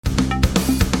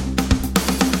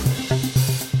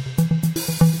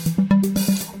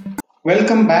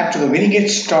Welcome back to the Vinigate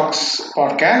Talks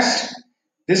podcast.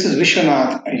 This is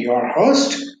Vishwanath, your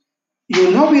host. You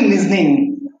will now be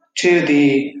listening to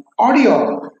the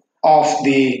audio of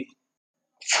the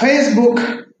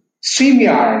Facebook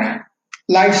StreamYard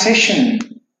live session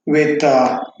with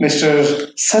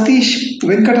Mr. Satish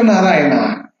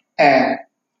Venkatanarayana, a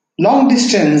long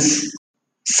distance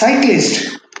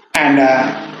cyclist and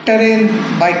a terrain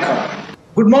biker.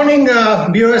 Good morning,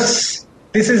 viewers.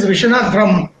 This is Vishwanath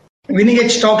from Winning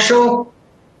Edge Talk Show,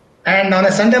 and on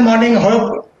a Sunday morning,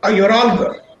 hope you're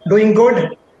all doing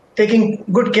good, taking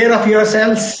good care of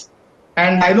yourselves.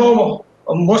 And I know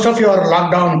most of you are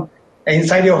locked down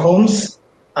inside your homes,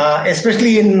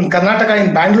 especially in Karnataka,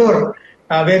 in Bangalore,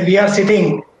 where we are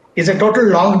sitting, is a total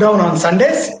lockdown on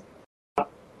Sundays.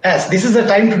 Yes, this is the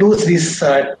time to do these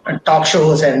talk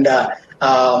shows and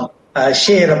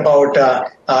share about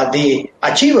the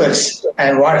achievers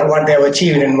and what they have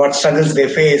achieved and what struggles they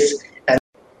face.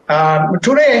 And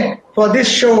today, for this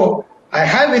show, I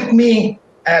have with me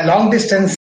a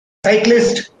long-distance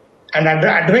cyclist and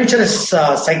adventurous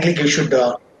cyclist, you should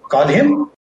call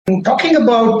him. Talking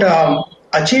about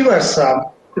achievers,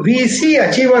 we see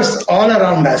achievers all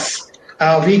around us.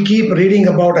 We keep reading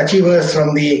about achievers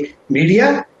from the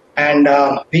media, and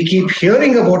we keep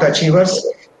hearing about achievers.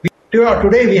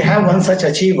 Today we have one such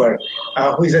achiever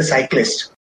who is a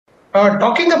cyclist.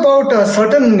 Talking about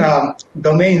certain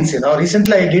domains,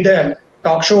 recently I did a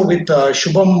talk show with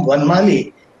Shubham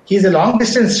Vanmali. He's a long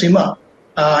distance swimmer.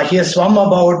 He has swum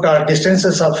about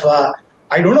distances of,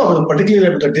 I don't know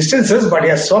particularly the distances, but he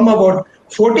has swum about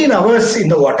 14 hours in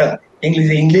the water.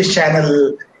 English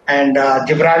Channel and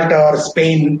Gibraltar,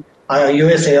 Spain,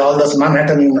 USA, all those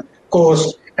Manhattan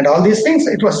coast and all these things.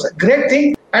 It was a great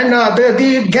thing. And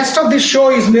the guest of this show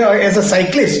is me as a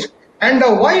cyclist. And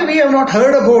why we have not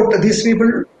heard about these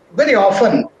people very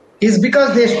often is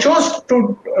because they chose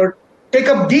to take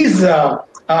up these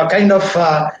kind of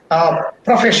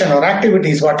profession or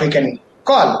activities, what we can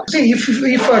call. See, if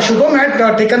Shubham had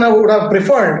would have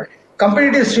preferred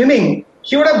competitive swimming,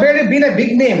 he would have been a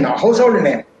big name now, household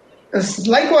name.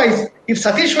 Likewise, if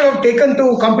Satish would have taken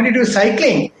to competitive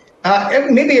cycling,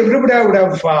 maybe everybody would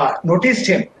have noticed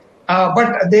him.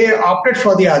 But they opted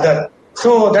for the other.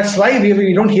 So that's why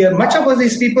we don't hear much about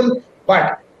these people,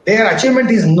 but their achievement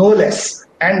is no less.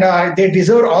 And they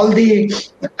deserve all the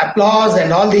applause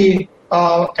and all the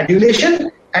adulation.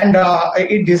 And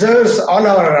it deserves all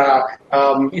our,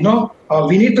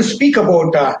 we need to speak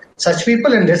about such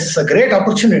people, and this is a great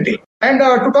opportunity. And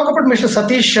to talk about Mr.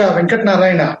 Satish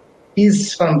Venkatanarayana,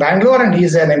 he's from Bangalore and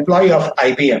he's an employee of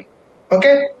IBM.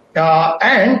 Okay?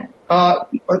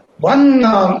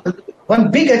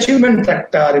 One big achievement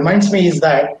that reminds me is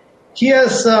that he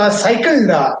has cycled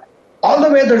all the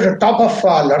way to the top of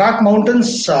Ladakh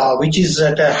mountains, which is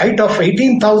at a height of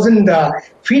 18,000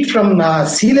 feet from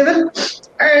sea level.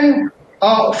 And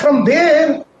from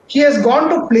there, he has gone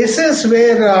to places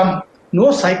where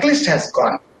no cyclist has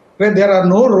gone, where there are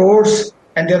no roads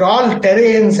and they're all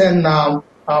terrains and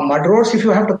mud roads, if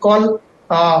you have to call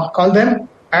them.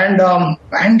 And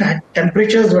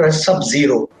temperatures were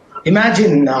sub-zero.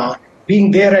 Imagine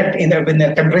being there when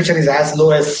the temperature is as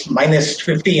low as minus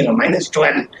 15 or minus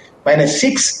 12, minus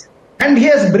 6. And he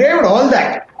has braved all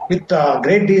that with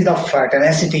great deals of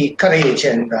tenacity, courage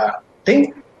and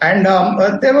thing. And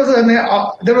there was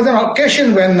an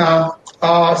occasion when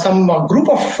some group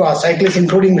of cyclists,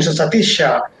 including Mr. Satish,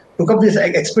 took up this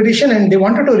expedition, and they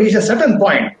wanted to reach a certain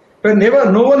point where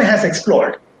no one has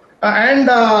explored. We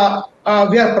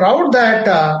are proud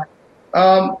that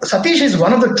Satish is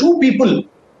one of the 2 people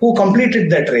who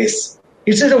completed that race.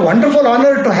 It's a wonderful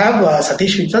honor to have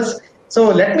Satish with us. So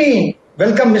let me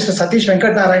welcome Mr. Satish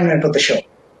Venkatanarayana to the show.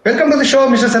 Welcome to the show,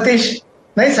 Mr. Satish.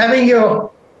 Nice having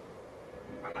you.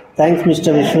 Thanks,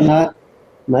 Mr. Vishwanath.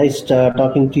 Nice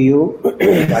talking to you.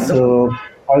 So,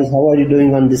 how are you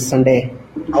doing on this Sunday?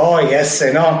 Oh, yes.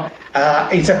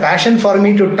 It's a passion for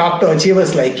me to talk to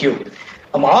achievers like you.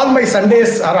 All my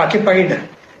Sundays are occupied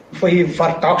for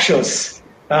talk shows.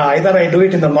 Either I do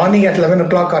it in the morning at 11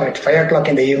 o'clock or at 5 o'clock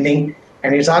in the evening.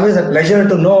 And it's always a pleasure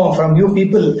to know from you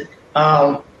people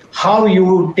how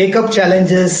you take up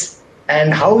challenges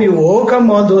and how you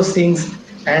overcome all those things.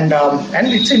 And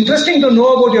it's interesting to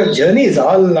know about your journeys.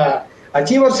 All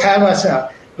achievers have a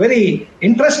very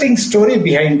interesting story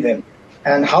behind them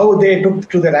and how they took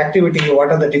to their activity, what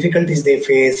are the difficulties they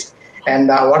faced, and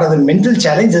what are the mental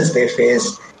challenges they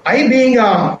face. I, being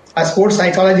a sports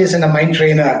psychologist and a mind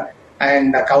trainer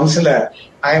and a counselor,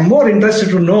 I am more interested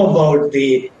to know about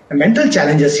the mental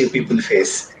challenges you people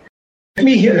face.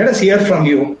 Let us hear from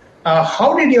you.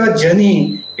 How did your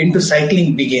journey into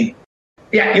cycling begin?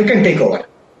 Yeah, you can take over.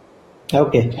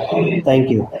 Okay, thank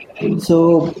you.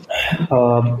 So,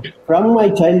 from my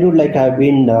childhood, like I've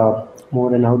been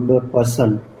more an outdoor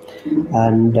person,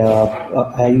 and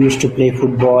I used to play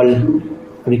football,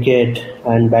 cricket,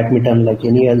 and badminton like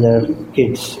any other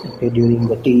kids, okay, during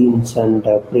the teens and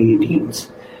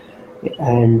pre-teens.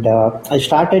 And I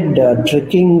started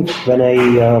trekking when I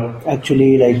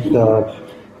actually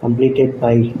completed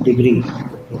my degree,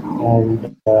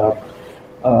 and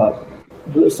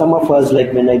some of us,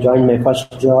 like when I joined my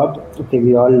first job, okay,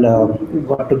 we all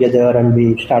got together and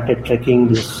we started trekking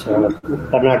this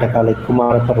Karnataka, like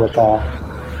Kumara Parvata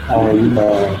and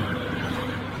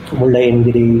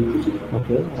Mullayanagiri,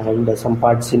 okay, and some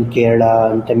parts in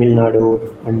Kerala and Tamil Nadu,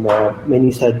 and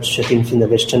many such things in the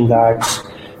Western Ghats.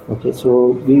 Okay,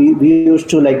 so we used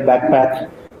to like backpack,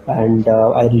 and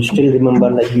I still remember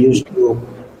like we used to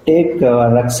take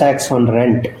rucksacks on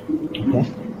rent, okay,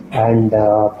 and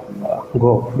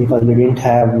go because we didn't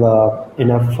have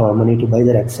enough money to buy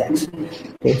the rucksacks.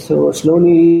 Okay, so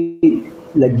slowly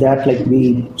like that, like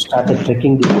we started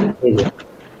trekking this area.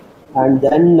 And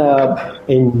then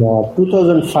in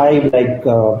 2005,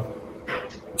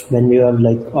 when we were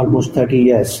like almost 30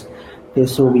 years, okay,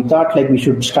 so we thought like we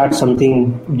should start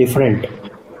something different.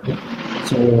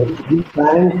 So we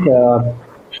planned,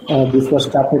 this was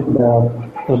started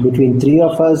between three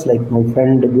of us, like my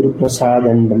friend Guru Prasad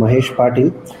and Mahesh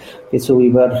Patil. Okay, so we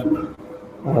were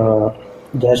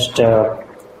just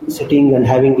sitting and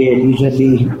having a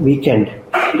leisurely weekend.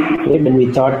 Okay, and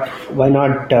we thought, why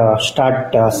not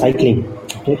start cycling?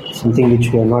 Okay, something which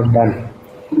we have not done.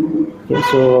 Okay,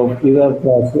 so we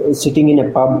were sitting in a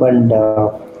pub, and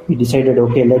we decided,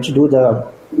 okay, let's do the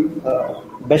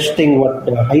best thing, what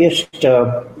the highest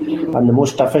and the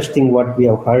most toughest thing what we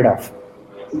have heard of,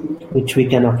 which we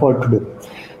can afford to do.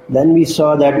 Then we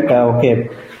saw that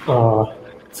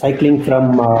cycling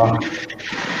from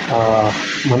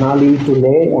Manali to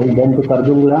Leh and then to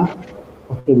Kardungla,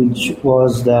 okay, which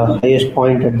was the highest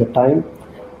point at the time,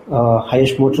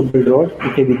 highest motorable road.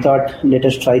 Okay, we thought let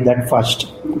us try that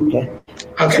first. Okay.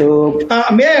 Okay. So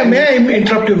may I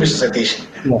interrupt you, Mr. Satish?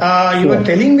 Yeah, you sure. were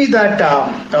telling me that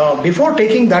before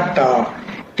taking that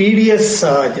tedious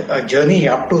journey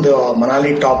up to the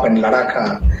Manali top and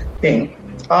Ladakh thing,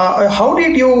 how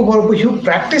did you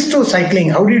practice to cycling?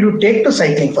 How did you take to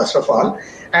cycling first of all?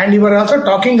 And you were also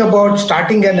talking about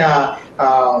starting an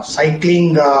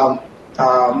cycling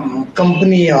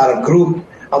company or a group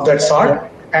of that sort,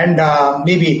 and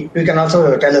maybe you can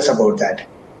also tell us about that.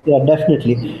 Yeah,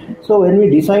 definitely. So when we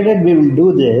decided we will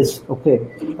do this, okay,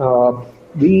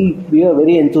 we were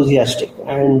very enthusiastic,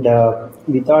 and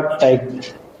we thought like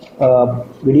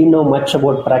we didn't know much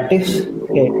about practice.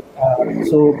 Okay,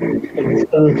 so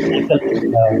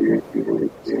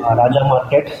Raja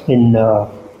Market in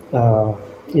our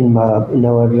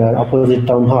opposite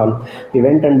town hall, we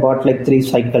went and bought like 3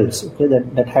 cycles. Okay,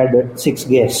 that had 6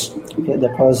 gears. Okay,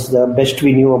 that was the best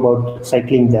we knew about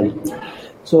cycling then.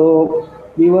 So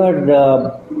we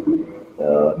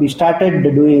started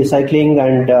doing cycling,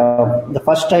 and the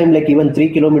first time, like even 3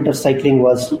 kilometers cycling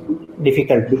was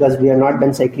difficult because we have not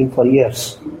done cycling for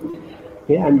years.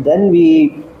 Okay, and then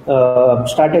we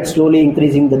started slowly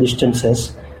increasing the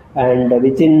distances, and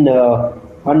within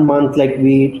 1 month, like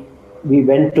we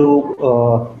went to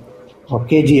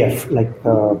KGF, like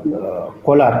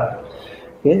Kolar.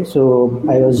 Okay, so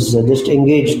I was just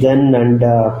engaged then, and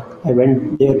I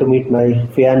went there to meet my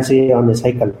fiancée on a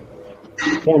cycle,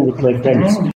 okay, and with my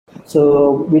friends.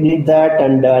 So we did that,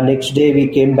 and next day we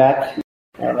came back.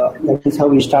 That is how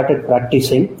we started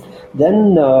practicing.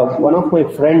 Then one of my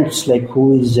friends, like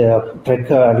who is a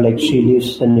trekker, like she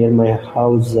lives near my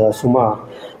house, Suma.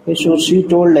 Okay, so she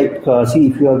told, like, see,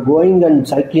 if you are going and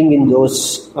cycling in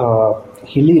those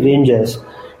hilly ranges,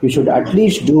 you should at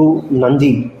least do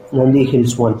Nandi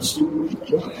Hills once.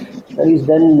 Okay? That is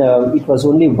then, it was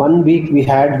only 1 week we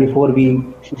had before we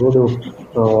go to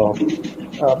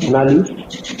Manali.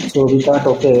 So we thought,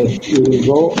 okay, we will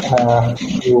go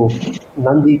to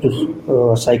Nandi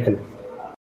to cycle.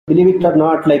 Believe it or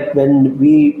not, like when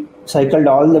we cycled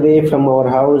all the way from our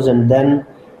house and then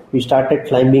we started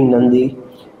climbing Nandi,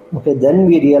 okay, then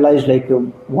we realized like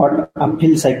what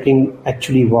uphill cycling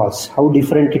actually was, how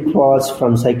different it was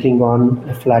from cycling on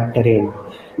a flat terrain.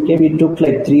 Okay, we took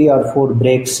like 3 or 4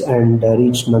 breaks and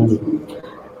reached Nandi.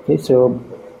 Okay, so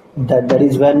that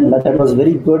is when that was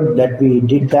very good that we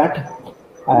did that,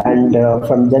 and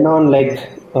from then on, like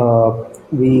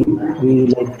we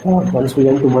once we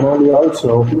went to Manali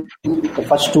also, the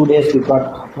first 2 days we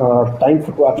got time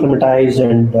to acclimatize,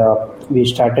 and we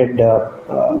started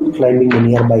climbing the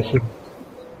nearby hill,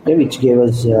 okay, which gave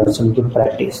us some good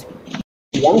practice.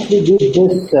 Once we did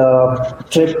this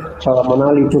trip,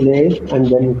 Manali to Leh, and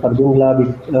then Kardungla, we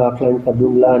climbed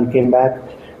Kardungla and came back.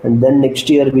 And then next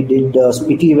year we did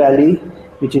Spiti Valley,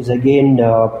 which is again in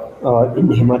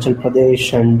Himachal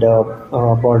Pradesh and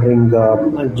bordering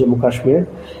Jammu Kashmir.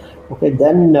 Okay,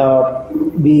 then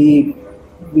we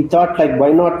thought, like, why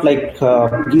not, like,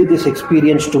 give this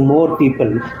experience to more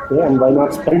people, okay, and why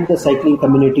not spread the cycling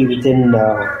community within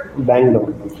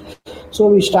Bangalore. So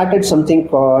we started something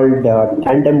called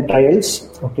tandem trials.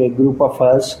 Okay, group of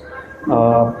us,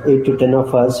 8 to 10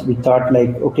 of us. We thought, like,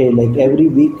 okay, like every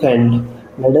weekend,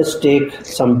 let us take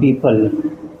some people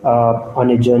on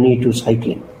a journey to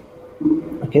cycling.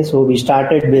 Okay, so we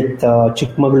started with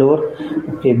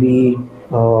Chikmagalur. Okay, we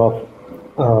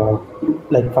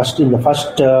like first in the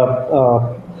first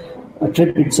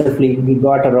trip itself, we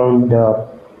got around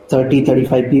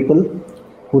 30-35 people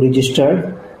who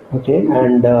registered. Okay,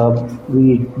 and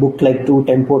we booked like 2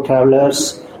 tempo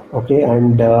travelers. Okay,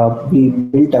 and we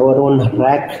built our own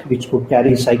rack which could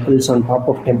carry cycles on top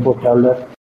of tempo traveler.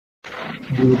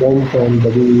 We went and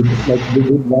we did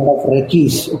a lot of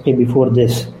recce's, okay, before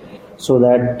this, so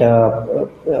that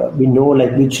we know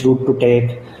like which route to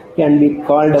take. And we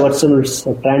called ourselves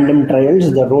random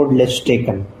trials, the road less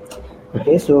taken.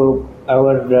 Okay, so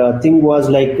our thing was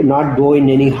like not go in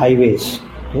any highways.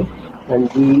 Okay, and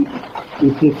we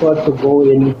prefer to go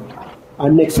in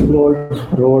unexplored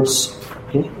roads.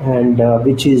 Okay, and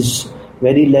which is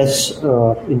very less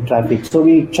in traffic. So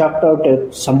we chalked out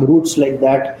some routes like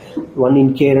that. One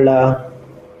in Kerala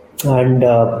and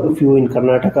a few in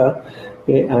Karnataka,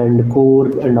 okay, and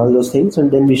Coorg and all those things.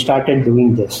 And then we started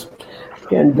doing this.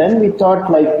 Okay, and then we thought,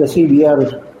 like, see, we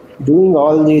are doing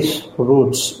all these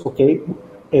routes, okay,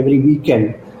 every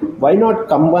weekend. Why not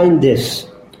combine this,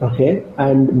 okay,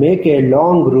 and make a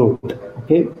long route,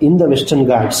 okay, in the Western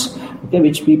Ghats, okay,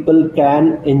 which people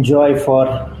can enjoy for,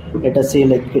 let us say,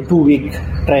 like a 2-week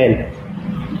trial.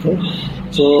 Okay,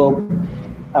 so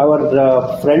our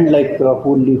friend, like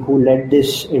who led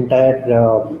this entire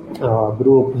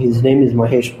group, his name is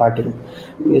Mahesh Patil.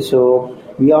 Okay, so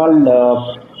we all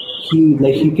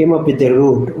he came up with a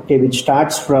route, okay, which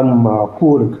starts from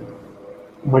Coorg,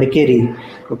 Madikeri,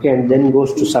 okay, and then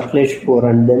goes to Sakleshpur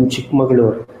and then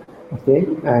Chikmagalur, okay,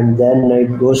 and then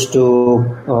it goes to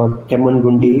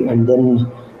Kemangundi and then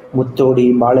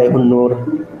Muttodi, Balehonnur,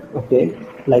 okay,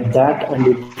 like that, and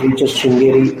it reaches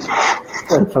Sringeri,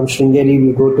 and from Sringeri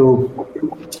we go to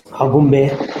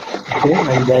Agumbe, okay,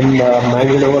 and then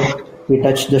Mangalore, we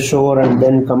touch the shore and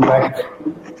then come back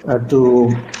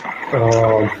to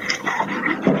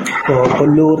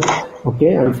Kollur,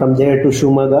 okay, and from there to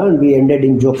Shumaga, and we ended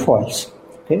in Jog Falls.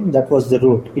 Okay, that was the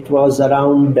route. It was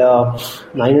around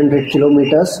 900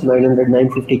 kilometers,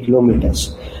 950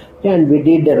 kilometers. Okay, and we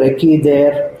did a recce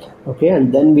there. Okay,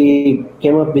 and then we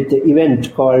came up with the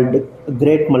event called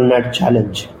Great Malnad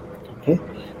Challenge. Okay,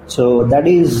 so that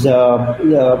is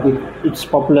it's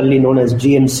popularly known as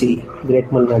GMC, Great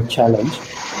Malnad Challenge,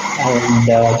 and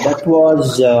that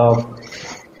was a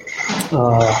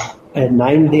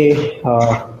 9-day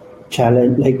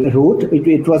challenge, like route.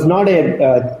 It was not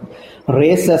a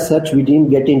race as such. We didn't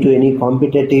get into any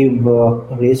competitive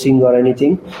racing or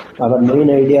anything. Our main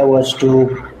idea was to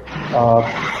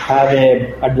have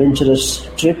a adventurous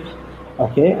trip,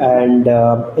 okay, and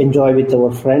enjoy with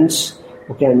our friends,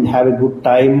 okay, and have a good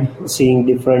time seeing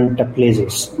different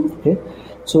places. Okay,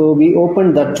 so we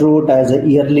opened that route as a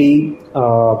yearly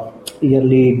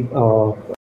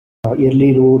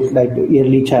route, like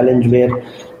yearly challenge, where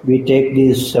we take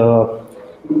these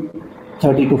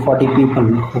 30 to 40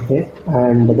 people, okay,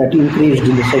 and that increased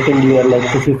in the second year like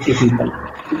to 50 people.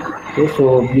 Okay,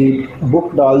 so we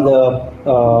booked all the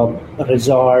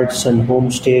resorts and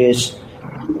homestays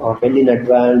well in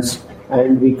advance,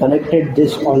 and we connected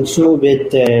this also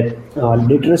with a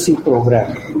literacy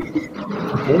program.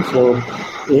 Okay, so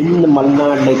in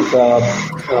Malnad, like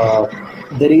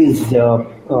there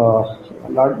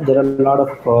are a lot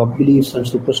of beliefs and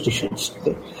superstitions.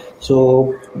 Okay,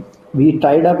 so we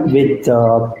tied up with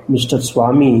Mr.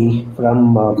 Swami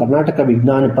from Karnataka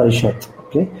Vijnana Parishad.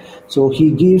 Okay, so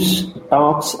he gives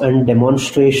talks and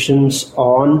demonstrations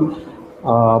on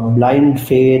blind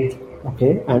faith,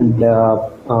 okay, and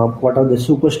what are the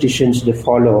superstitions they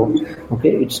follow.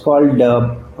 Okay, it's called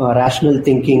rational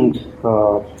thinking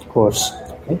course.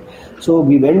 Okay, so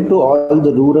we went to all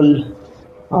the rural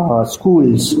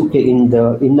schools, okay, in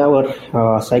our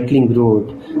cycling route,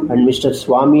 and Mr.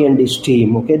 Swami and his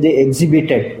team, okay, they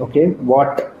exhibited, okay,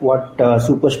 what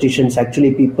superstitions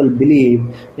actually people believe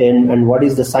in and what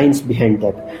is the science behind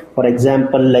that. For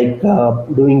example, like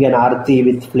doing an arati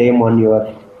with flame on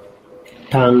your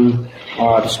tongue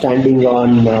or standing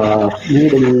on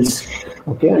needles,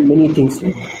 okay, and many things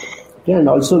like that. Okay, and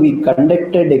also we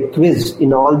conducted a quiz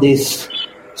in all these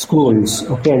schools,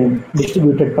 okay, and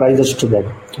distributed prizes to them.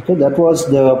 Okay, that was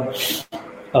the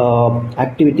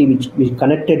activity which we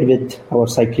connected with our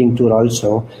cycling tour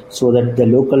also, so that the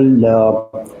local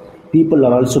people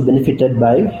are also benefited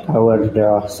by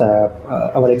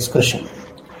our excursion.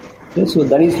 Okay, so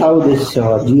that is how this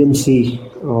GMC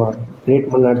Great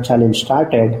Malnad Challenge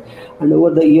started, and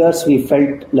over the years we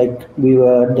felt like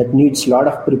that needs a lot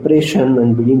of preparation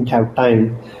and we didn't have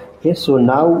time. Okay, so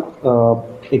now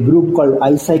a group called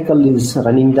iCycle is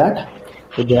running that.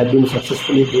 So they have been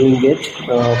successfully doing it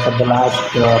for the last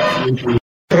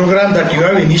program that you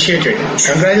have initiated.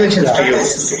 Congratulations to you.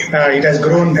 It has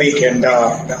grown big and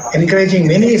encouraging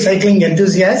many cycling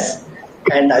enthusiasts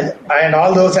and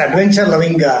all those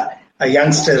adventure-loving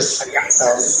youngsters.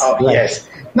 Yes.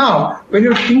 Now, when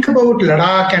you think about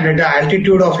Ladakh and at the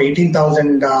altitude of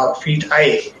 18,000 feet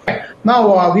high,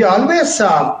 now we always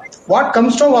what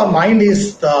comes to our mind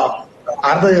is are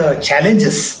the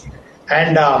challenges,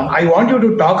 and I want you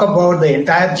to talk about the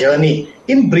entire journey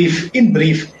in brief.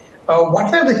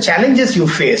 What are the challenges you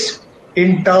faced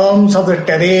in terms of the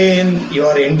terrain,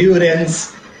 your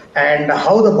endurance, and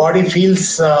how the body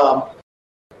feels, how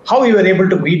you were able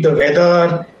to beat the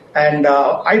weather? And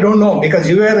I don't know, because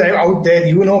you were out there,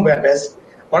 you know best.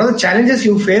 What are the challenges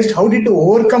you faced? How did you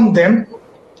overcome them?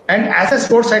 And as a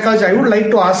sports psychologist, I would like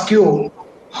to ask you,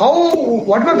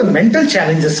 what were the mental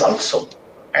challenges also?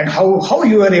 And how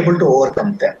you were able to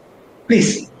overcome them?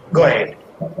 Please, go ahead.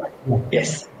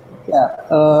 Yes. Yeah,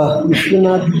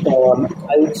 Vishwanath,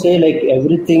 I would say like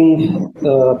everything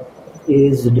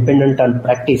is dependent on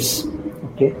practice,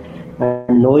 okay,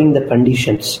 and knowing the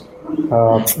conditions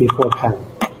beforehand.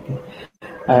 Okay?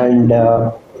 And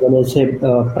when I say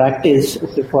practice,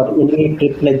 okay, for any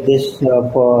trip like this,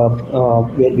 for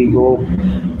where we go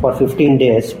for 15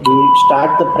 days, we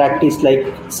start the practice like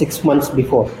 6 months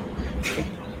before,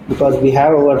 because we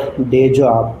have our day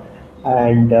job.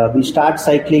 And we start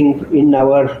cycling in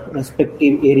our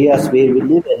respective areas where we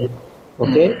live in,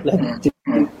 okay, like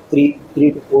three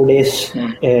to 4 days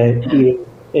a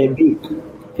week.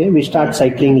 Okay, we start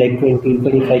cycling like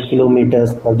 20-25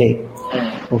 kilometers per day.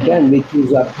 Okay, and we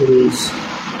choose our hills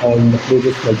and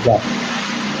places like that.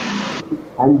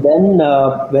 And then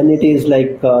when it is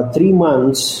like 3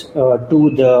 months to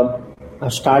the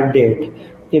start date,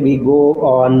 okay, we go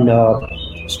on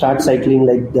start cycling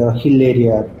like the hill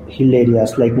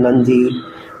areas like Nandi,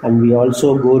 and we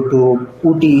also go to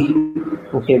Ooty,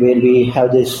 okay, where we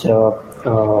have this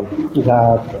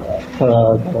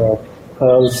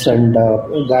curves and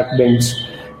ghat bends.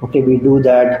 Okay, we do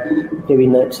that. Okay,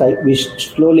 we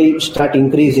slowly start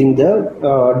increasing the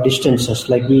distances.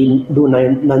 Like we do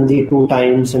Nandi 2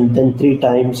 times, and then 3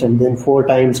 times, and then 4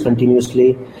 times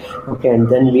continuously. Okay, and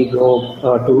then we go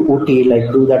to Ooty,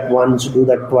 like do that once, do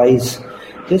that twice.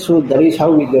 Okay, so that is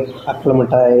how we get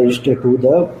acclimatized to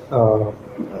the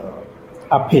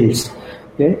uphills.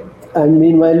 Okay, and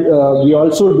meanwhile we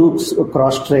also do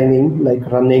cross training like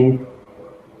running.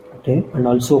 Okay, and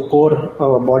also core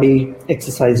body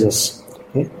exercises.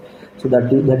 Okay, so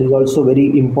that is also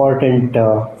very important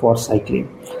for cycling.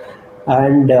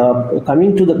 And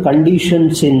coming to the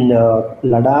conditions in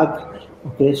Ladakh,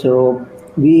 okay, so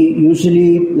we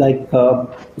usually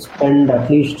spend at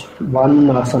least 1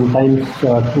 or sometimes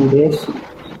 2 days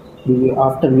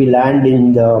after we land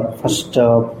in the first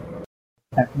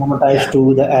acclimatized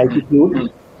to the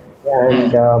altitude,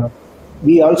 and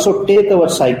we also take our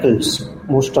cycles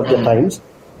most of the times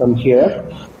from here.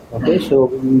 Okay, so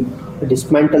we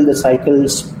dismantle the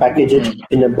cycles, package it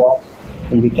in a box,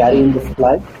 and we carry in the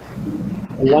flight.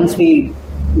 And once we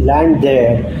land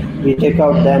there, we take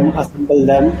out them, assemble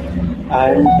them,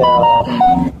 and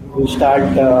we start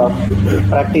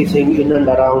practicing in and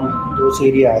around those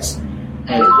areas.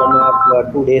 1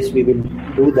 or 2 days we will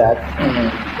do that.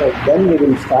 So then we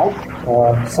will start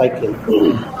cycling.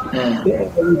 Okay,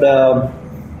 and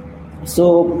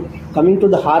so coming to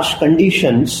the harsh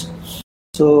conditions,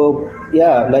 so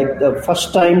yeah, like the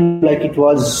first time, like it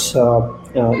was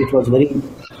very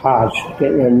harsh. Okay,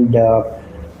 and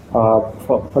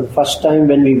for the first time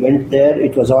when we went there,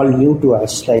 it was all new to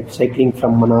us, like cycling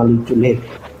from Manali to Leh.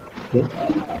 Okay,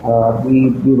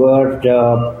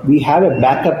 we have a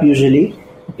backup usually,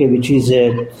 okay, which is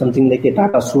something like a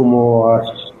Tata Sumo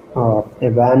or a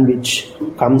van which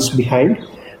comes behind,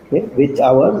 okay, with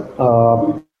our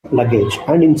luggage.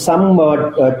 And in some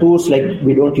tours, like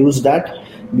we don't use that.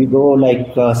 We go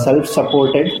like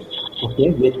self-supported,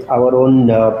 okay, with our own.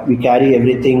 We carry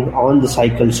everything on the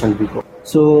cycles and we go.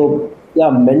 So Yeah,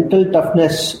 mental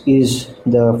toughness is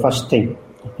the first thing.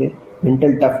 Okay,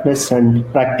 mental toughness and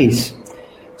practice.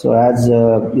 So as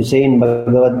you say in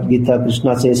Bhagavad Gita,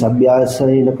 Krishna says,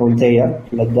 "Abhyasena kaunteya,"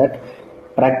 like that.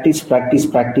 Practice, practice,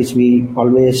 practice. We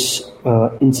always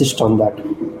insist on that.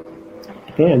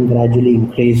 Okay, and gradually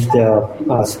increase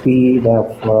the speed of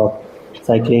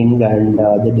cycling and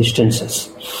the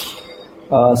distances.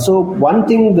 So one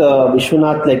thing,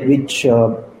 Vishwanath, like which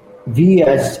we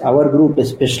as our group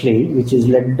especially, which is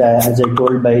led as I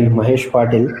told by Mahesh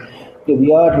Patil, okay,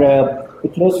 we are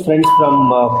close friends from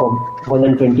more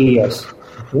than 20 years.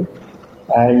 Okay?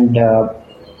 And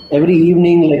every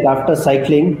evening, like after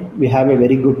cycling, we have a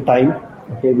very good time.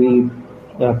 Okay, we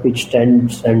pitch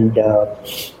tents and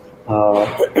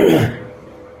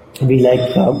we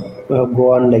like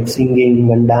go on like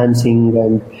singing and dancing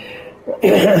and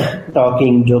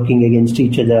talking, joking against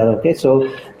each other. Okay, so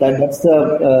that's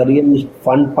the real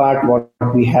fun part what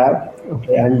we have.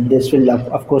 Okay, and this will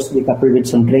of course be coupled with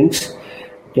some drinks.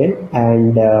 Okay,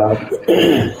 and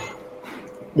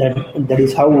that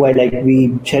is how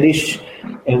we cherish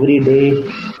every day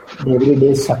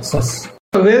success.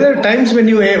 Were there times when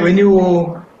you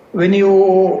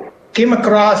came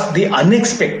across the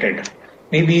unexpected,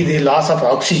 maybe the loss of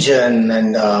oxygen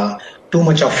and too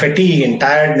much of fatigue and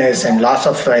tiredness and loss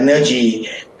of energy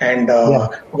and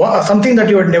something that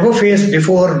you had never faced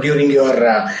before during your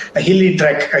hilly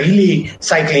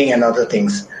cycling and other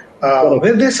things?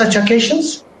 Were there such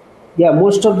occasions? Yeah,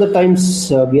 most of the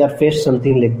times we are faced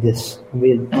something like this.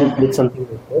 With something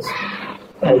like this.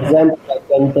 For example, I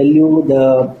can tell you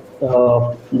the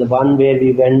one where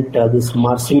we went this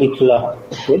Marsimikla,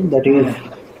 okay, that is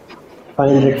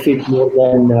 500 feet more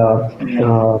than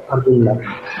Karbula.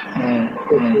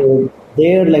 So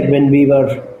there, like when we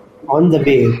were on the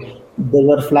way, there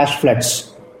were flash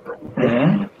floods.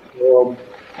 Okay. So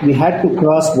we had to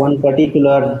cross one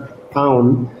particular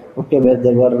town, okay, where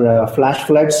there were flash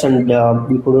floods and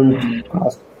we couldn't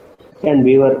cross, and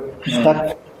we were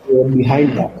stuck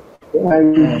behind that.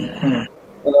 And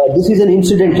this is an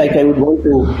incident like I would want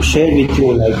to share with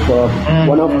you, like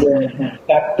one of the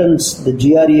captains, the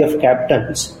GREF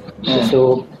captains.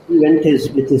 So he went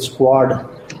with his squad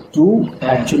to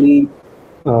actually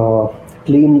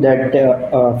clean that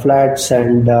flats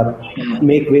and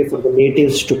make way for the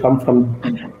natives to come from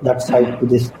that side to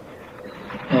this.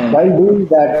 While doing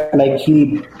that, like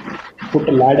he put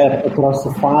a ladder across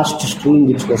the fast stream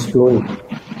which was flowing.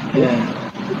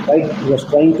 Right, he was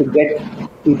trying to get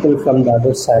people from the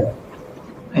other side.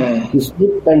 He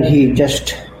slipped and he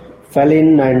just fell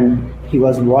in and he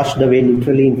was washed away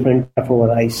literally in front of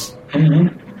our eyes.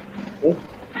 Okay?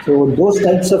 So those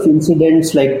types of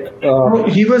incidents, like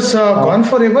he was gone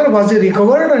forever. Was he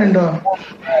recovered? And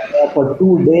for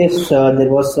 2 days there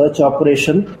was search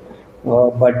operation,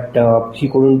 but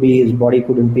his body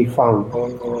couldn't be found.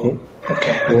 Okay.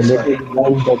 So later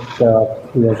learned that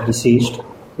he was deceased.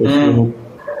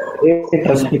 Great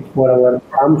respect for our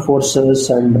armed forces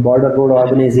and border road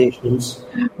organizations,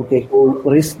 okay, who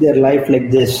risk their life like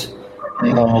this,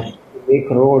 to make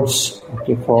roads,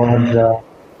 okay, for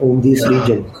in these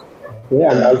regions, okay,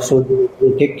 and also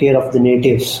they take care of the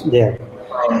natives there.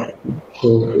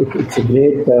 So it's a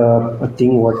great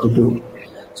thing what to do.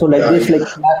 So like this, like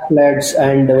flash floods,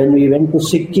 and when we went to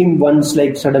Sikkim once,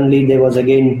 like suddenly there was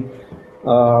again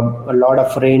a lot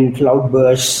of rain, cloud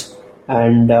bursts,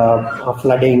 and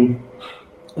flooding,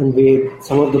 and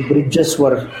some of the bridges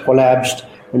were collapsed,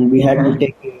 and we had to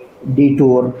take a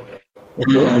detour,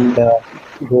 okay, and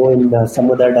go in some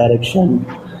other direction.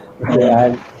 Okay,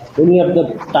 and many of the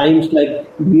times, like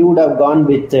we would have gone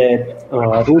with a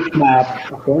route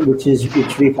map, okay, which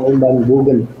we found on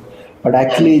Google, but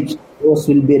actually those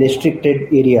will be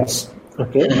restricted areas.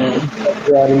 Okay,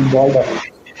 they are in border,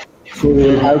 so we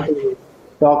will have to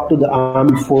talk to the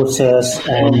armed forces,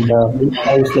 and many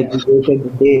times like we waited a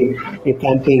day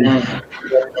camping that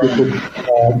we could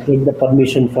get the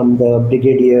permission from the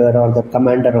brigadier or the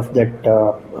commander of that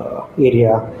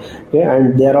area. Okay?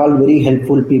 And they are all very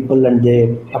helpful people and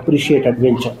they appreciate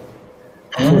adventure.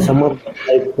 So some of them,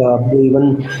 like they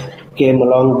even came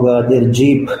along their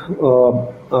jeep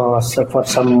for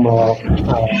some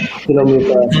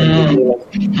kilometers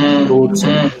and routes.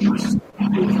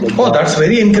 Oh, that's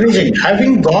very encouraging.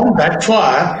 Having gone that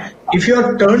far, if you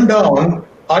are turned down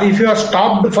or if you are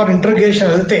stopped for interrogation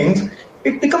and other things,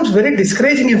 it becomes very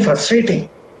discouraging and frustrating.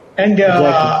 And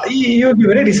you'll be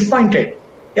very disappointed.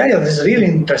 Yeah, this is really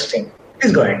interesting.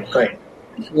 Please go ahead.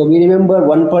 So we remember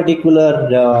one particular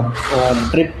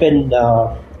trip in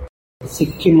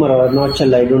Sikkim or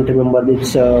Arunachal, I don't remember.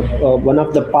 It's one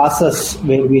of the passes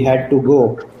where we had to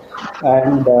go.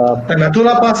 And The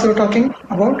Natula Pass you're talking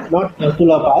about? not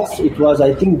Natula Pass, it was,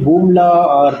 I think, Boomla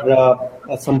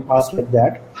or some pass like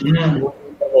that. I don't remember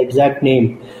the exact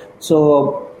name.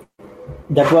 So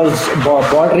that was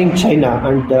bordering China,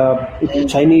 and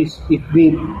Chinese. If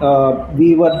we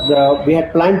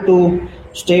had planned to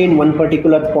stay in one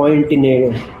particular point in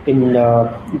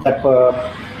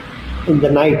the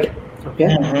night.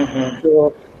 Okay,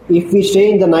 so if we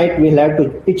stay in the night, we'll have to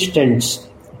pitch tents.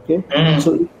 Okay,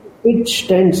 so if we pitch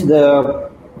tents, the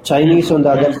Chinese on the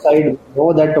other side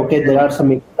know that okay, there are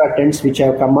some extra tents which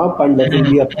have come up, and that will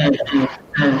be a problem.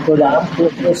 So the armed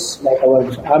forces, like our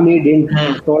army, didn't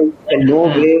told no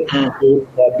way to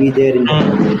be there in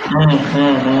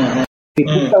the We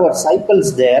put our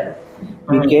cycles there.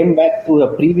 We came back to the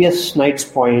previous night's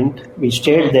point. We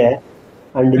stayed there,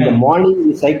 and in the morning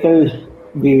we cycled.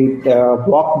 We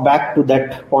walked back to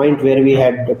that point where we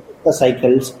had put the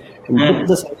cycles and took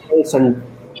the cycles and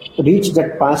reached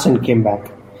that pass and came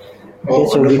back. Okay,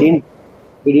 so we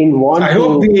didn't want. I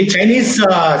hope the Chinese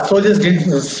soldiers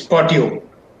didn't spot you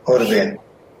over there.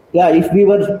 Yeah, if we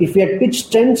had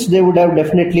pitched tents, they would have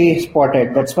definitely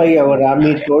spotted. That's why our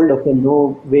army told, okay,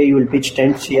 no way you will pitch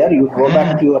tents here. You go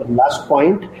back to your last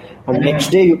point, and next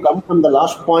day you come from the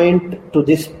last point to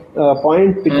this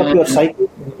point, pick up your cycle,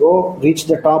 go reach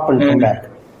the top and come back.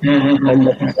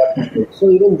 And so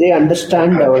even they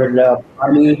understand our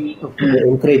army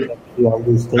encourage all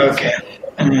these things. Okay.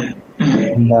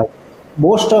 And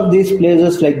most of these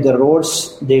places, like the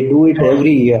roads, they do it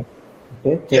every year.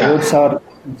 Okay, the roads are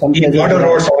some the Border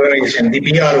Roads Organization, the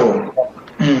BRO.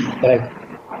 Correct.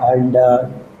 And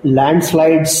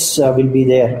landslides will be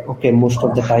there. Okay, most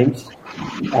of the times,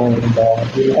 and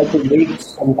we'll have to wait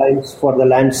sometimes for the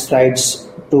landslides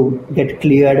to get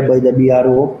cleared by the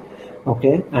BRO.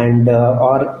 Okay, and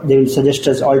or they will suggest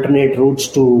us alternate routes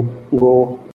to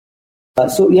go.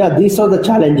 So yeah, these are the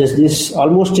challenges. This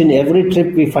almost in every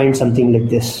trip we find something like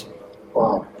this.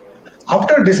 Wow.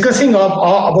 After discussing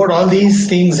about all these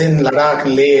things in Ladakh,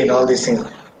 Leh, and all these things,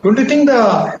 don't you think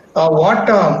what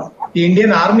the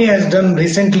Indian Army has done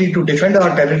recently to defend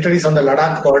our territories on the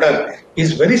Ladakh border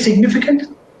is very significant?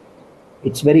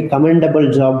 It's very commendable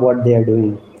job what they are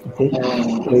doing. Okay,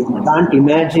 you can't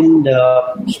imagine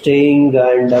staying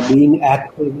and being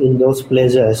active in those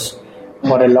places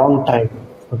for a long time.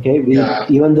 Okay,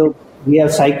 even though we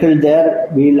have cycled there,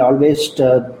 we'll always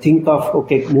think of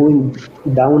moving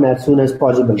down as soon as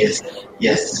possible.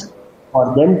 Yes.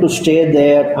 For them to stay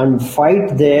there and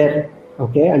fight there,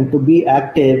 okay, and to be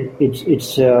active, it's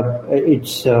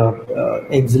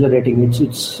exhilarating.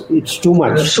 It's too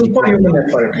much. Superhuman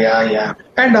effort. Yeah.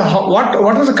 And what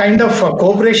was the kind of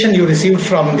cooperation you received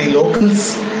from the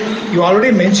locals? You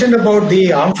already mentioned about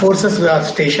the armed forces who are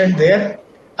stationed there.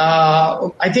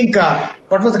 I think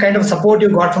what was the kind of support you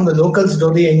got from the locals?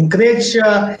 Do they encourage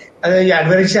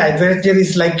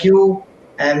adversaries like you,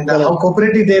 and how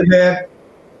cooperative they were?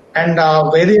 And there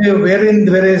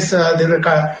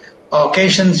were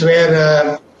occasions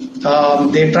where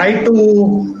they tried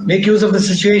to make use of the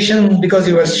situation because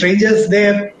you were strangers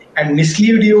there and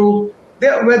mislead you.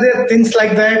 Were there things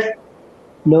like that?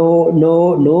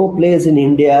 No place in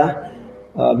India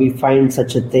we find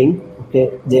such a thing. Okay,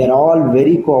 they are all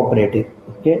very cooperative.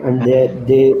 Okay, and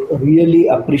they really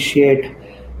appreciate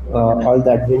all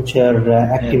the adventure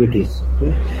activities.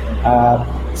 Okay?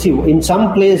 See, in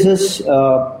some places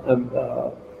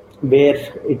where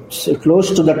it's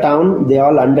close to the town, they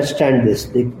all understand this.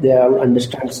 They all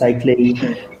understand cycling.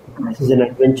 This is an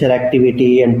adventure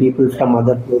activity, and people from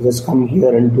other places come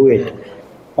here and do it.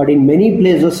 But in many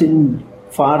places, in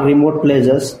far remote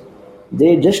places,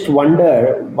 they just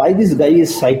wonder why this guy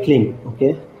is cycling.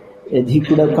 Okay, he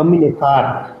could have come in a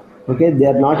car. Okay, they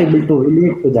are not able to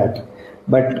relate to that.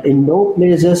 But in no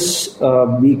places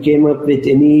we came up with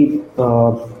any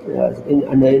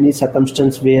under any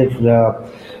circumstance where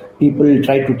people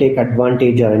try to take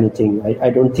advantage or anything. I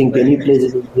don't think any place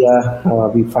in India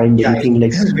we find anything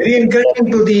like this. This is very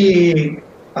encouraging to the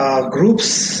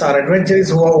groups or adventurers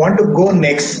who want to go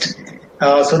next.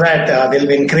 So that they'll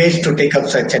be encouraged to take up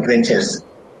such adventures.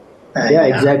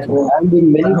 Exactly. And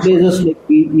in many places, like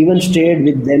we even stayed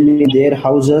with them in their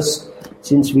houses,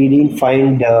 since we didn't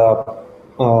find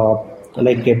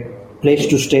like a place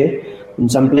to stay. In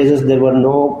some places, there were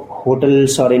no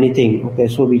hotels or anything. Okay,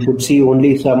 so we could see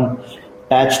only some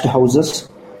thatched houses.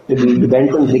 We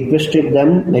went and requested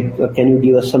them, like, can you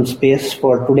give us some space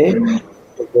for today?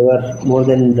 They were more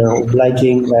than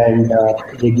obliging, and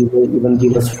they even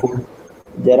give us food.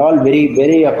 They're all very,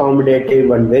 very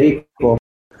accommodative and very cooperative.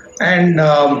 And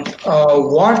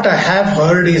what I have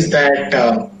heard is that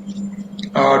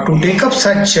to take up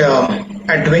such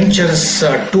adventurous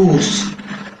tours.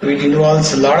 It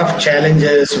involves a lot of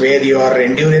challenges where your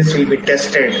endurance will be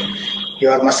tested,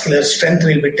 your muscular strength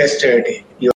will be tested,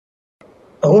 your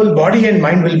whole body and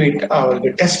mind will be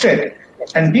tested.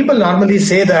 And people normally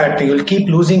say that you'll keep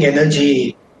losing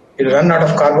energy, you'll run out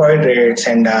of carbohydrates,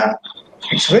 and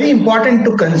it's very important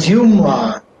to consume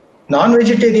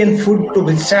non-vegetarian food to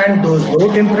withstand those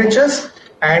low temperatures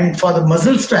and for the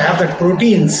muscles to have the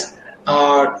proteins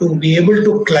to be able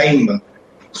to climb.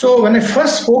 So when I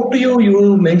first spoke to you,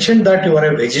 you mentioned that you are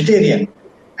a vegetarian,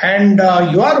 and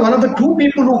you are one of the two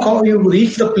people you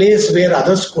reached the place where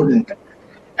others couldn't.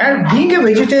 And being a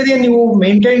vegetarian, you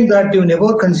maintained that you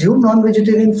never consumed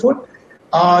non-vegetarian food.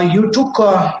 You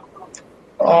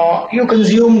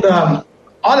consumed all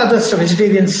other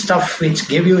vegetarian stuff which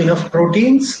gave you enough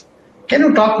proteins. Can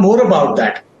you talk more about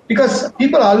that? Because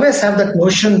people always have that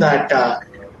notion that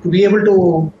to be able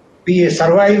to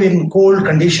survive in cold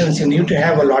conditions, you need to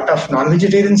have a lot of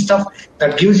non-vegetarian stuff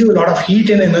that gives you a lot of heat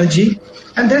and energy.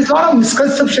 And there's a lot of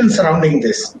misconceptions surrounding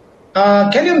this.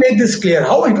 Can you make this clear?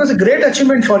 How it was a great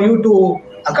achievement for you to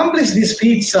accomplish these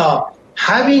feats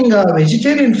having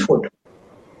vegetarian food.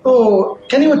 So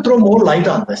can you throw more light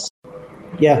on this?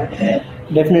 Yeah,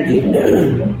 definitely.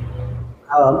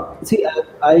 See,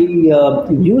 I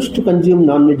used to consume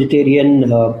non-vegetarian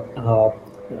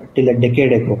till a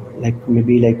decade ago,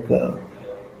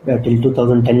 till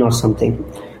 2010 or something.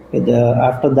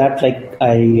 After that,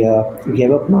 I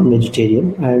gave up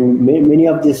non-vegetarian, and many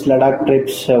of these Ladakh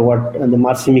trips, the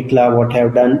Marsimikla, what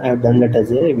I've done that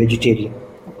as a vegetarian.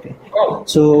 Okay. Oh.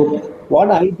 So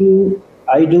what I do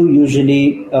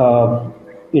usually,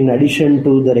 in addition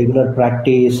to the regular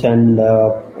practice and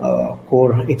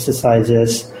core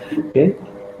exercises, okay,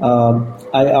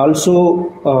 I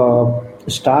also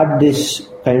start this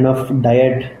kind of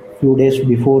diet few days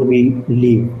before we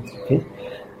leave. Okay.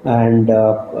 And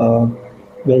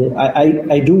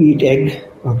I do eat egg.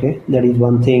 Okay, that is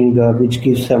one thing which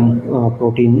gives some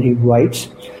protein, egg whites.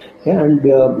 Okay? And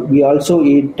we also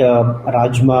eat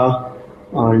rajma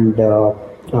and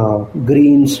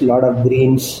greens, lot of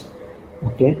greens.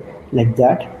 Okay, like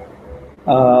that.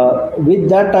 With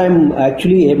that, I'm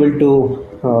actually able to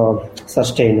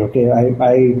sustain. Okay,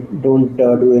 I don't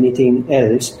do anything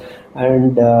else,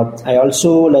 and I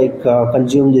also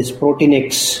consume this Protein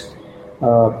X.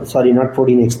 Not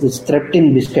Protein X. This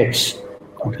Streptin biscuits.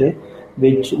 Okay,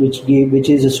 which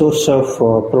is a source of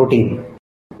protein.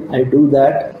 I do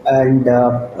that, and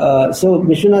so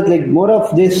Vishwanath, more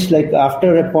of this,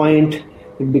 after a point,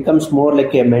 it becomes more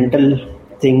like a mental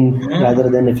thing rather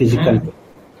than a physical thing.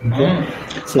 Okay?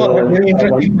 So that's very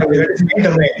interesting.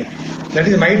 That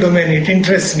is my domain. It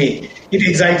interests me. It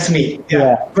excites me.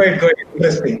 Yeah. Quite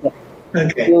interesting.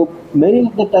 Okay. So many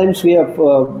of the times I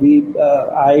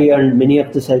and many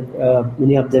of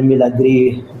them will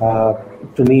agree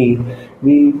to me.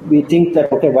 We think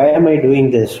that, okay, why am I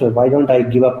doing this? Why don't I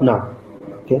give up now?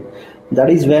 Okay, that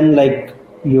is when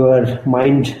your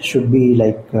mind should be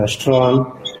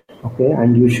strong. Okay,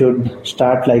 and you should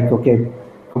start okay.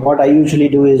 What I usually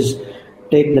do is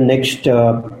take the next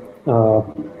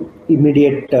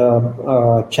immediate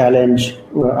challenge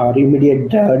or immediate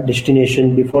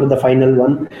destination before the final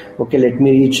one. Okay, let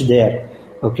me reach there.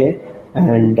 Okay,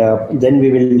 and then we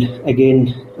will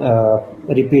again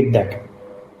repeat that.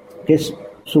 Okay,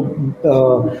 so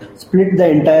split the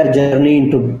entire journey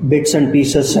into bits and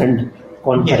pieces and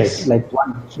conquer it,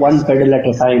 one pedal at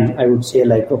a time. I would say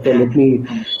okay, let me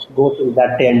go to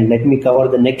that end, let me cover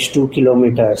the next 2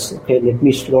 kilometers. Okay, let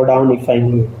me slow down if I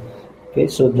need. Okay,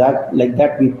 so that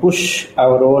we push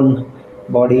our own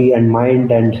body and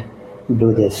mind and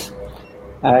do this.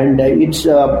 And it's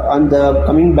on the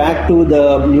coming back to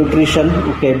the nutrition.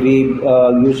 Okay, we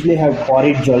usually have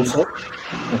porridge also.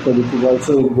 Okay, which is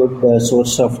also a good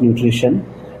source of nutrition.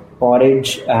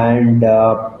 Porridge and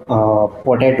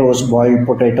potatoes, boiled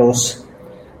potatoes.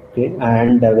 Okay,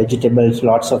 and vegetables,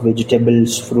 lots of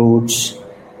vegetables, fruits.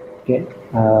 Okay.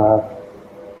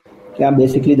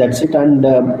 Basically that's it. And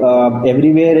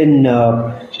everywhere in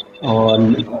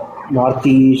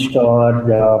northeast or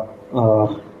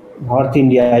North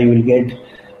India, you will get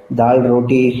dal,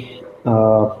 roti,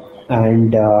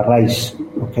 and rice.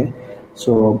 Okay,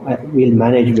 so we'll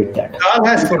manage with that. Dal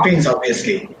has proteins,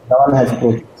 obviously. Dal has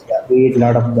proteins. Yeah, we eat a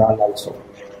lot of dal also.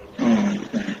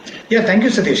 Yeah, thank you,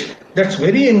 Satish. That's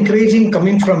very encouraging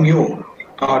coming from you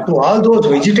to all those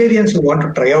vegetarians who want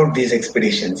to try out these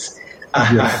expeditions.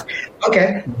 Yes.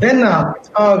 Okay, then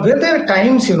were there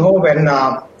times, when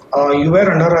you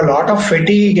were under a lot of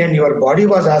fatigue and your body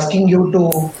was asking you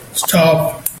to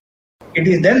stop? It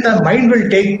is then the mind will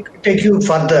take you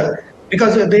further.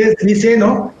 because we say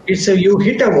no, it's you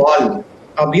hit a wall.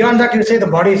 Beyond that, you say the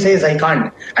body says I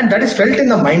can't, and that is felt in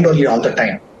the mind only all the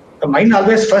time. The mind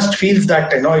always first feels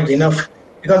that it's enough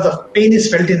because the pain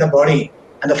is felt in the body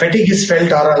and the fatigue is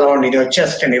felt all around in your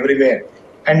chest and everywhere.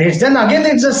 And it's then again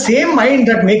it's the same mind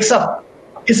that makes up.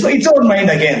 It's its own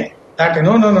mind again that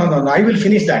no, I will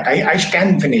finish that. I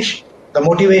can finish. The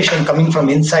motivation coming from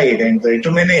inside and the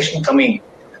determination coming.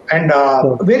 And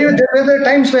there were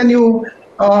times when you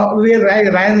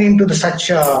ran into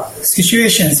such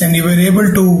situations and you were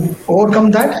able to overcome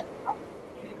that.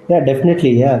 Yeah,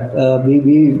 definitely. Yeah,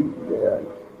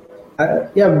 I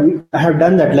have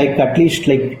done that like at least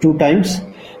like 2 times.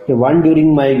 One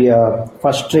during my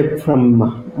first trip from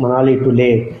Manali to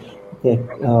Leh.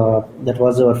 That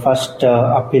was our first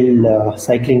uphill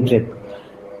cycling trip.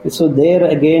 So there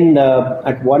again,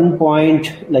 at one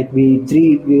point, like we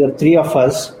were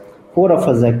 4 of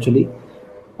us actually,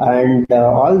 and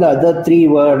all the other 3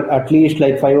 were at least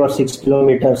like 5 or 6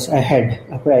 kilometers ahead.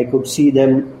 Okay, I could see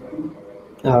them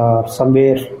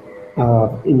somewhere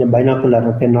in the binocular,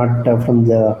 okay, not from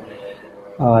the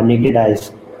naked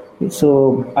eyes.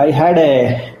 So I had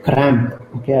a cramp.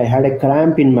 Okay, I had a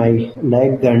cramp in my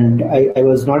leg, and I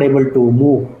was not able to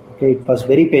move. Okay, it was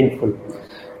very painful,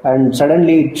 and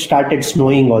suddenly it started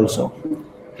snowing also.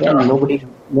 Okay, and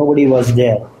nobody was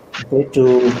there. Okay,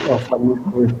 to for me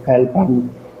to help, and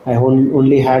I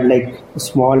only had like a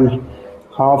small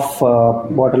half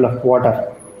bottle of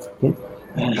water. Okay,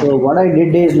 so what I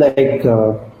did is like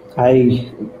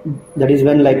that is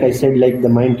when, like I said, like the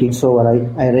mind kicks over.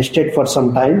 I rested for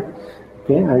some time,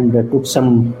 okay, and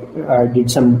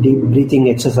did some deep breathing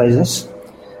exercises,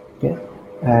 okay,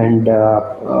 and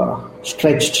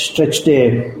stretched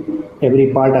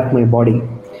every part of my body,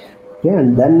 okay,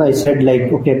 and then I said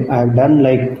like, okay, I have done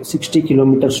like 60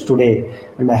 kilometers today,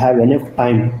 and I have enough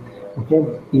time, okay,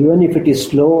 even if it is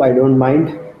slow, I don't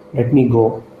mind. Let me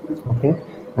go, okay,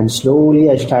 and slowly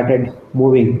I started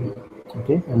moving.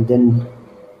 Okay, and then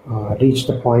reached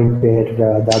the point where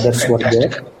the others were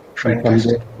there. And from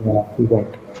there, we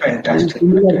went. Fantastic.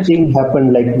 And similar thing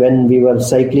happened like when we were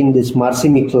cycling this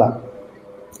Marsimikla.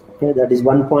 Okay, that is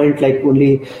one point, like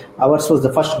only ours was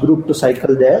the first group to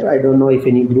cycle there. I don't know if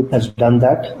any group has done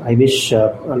that. I wish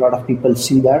a lot of people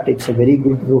see that. It's a very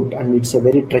good route, and it's a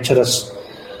very treacherous.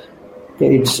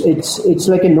 Okay, it's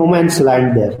like a no man's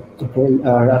land there. Okay,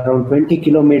 around 20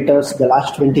 kilometers, the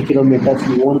last 20 kilometers,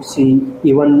 you won't see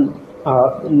even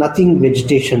nothing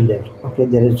vegetation there. Okay,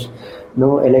 there is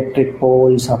no electric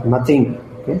poles or nothing.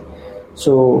 Okay,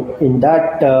 so in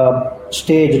that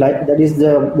stage, like that is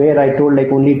where I told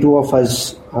like only 2 of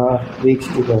us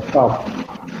reached to the top.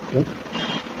 Okay?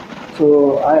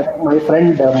 So my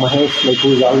friend Mahesh, like,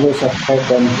 who is always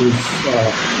ahead and who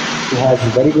has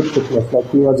very good fitness, like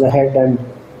he was ahead, and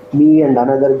me and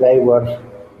another guy were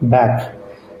back.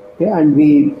 Okay, and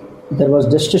there was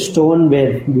just a stone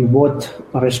where we both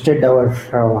rested our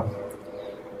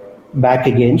back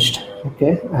against,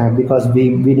 okay, because we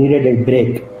needed a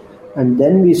break. And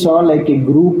then we saw like a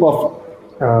group of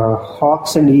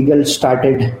hawks and eagles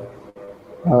started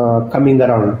coming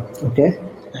around. Okay,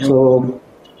 so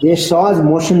they saw us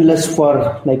motionless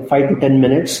for like 5 to 10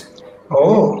 minutes.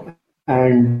 Oh.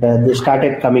 And they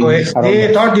started coming. So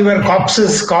they thought you were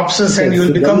corpses, yes, and you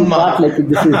will become. Like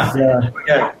this is.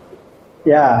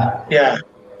 Yeah.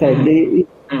 Okay,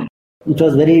 it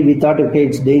was very. We thought, okay,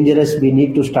 it's dangerous. We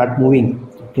need to start moving.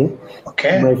 Okay.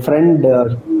 My friend,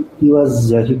 he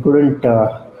couldn't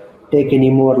take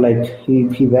anymore. Like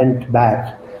he went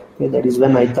back. Okay, that is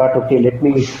when I thought, okay, let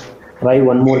me try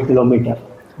 1 more kilometer.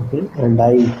 Okay, and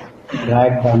I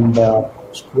dragged and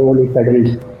slowly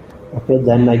pedaled. Okay,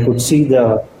 then I could see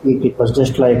the peak. It was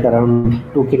just like around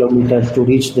 2 kilometers to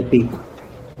reach the peak,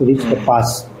 to reach the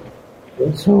pass.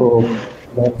 Okay, so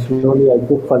then slowly I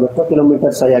took for the 4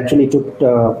 kilometers. I actually took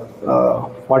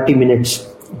 40 minutes.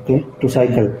 Okay, to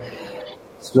cycle.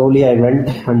 Slowly I went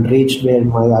and reached where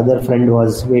my other friend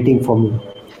was waiting for me.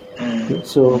 Okay,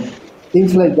 so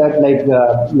things like that, like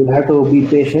you'll have to be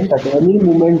patient. At any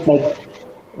moment, like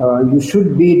you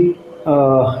should be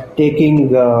reloading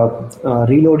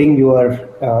your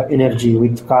energy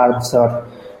with carbs or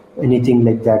anything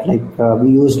like that. Like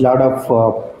we use a lot of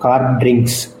carb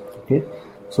drinks. Okay,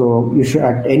 so you should,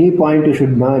 at any point, you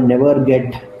should never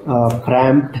get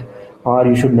cramped, or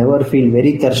you should never feel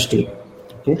very thirsty.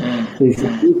 Okay, so you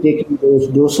should be taking those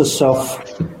doses of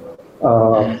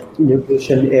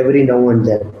nutrition every now and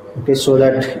then. Okay, so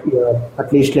that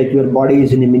at least like your body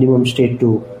is in a minimum state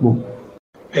to move.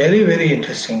 Very, very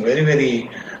interesting. Very, very.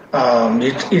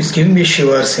 It's giving me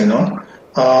shivers.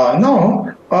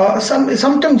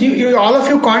 Sometimes you all of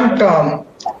you can't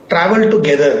travel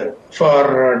together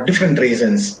for different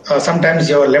reasons. Sometimes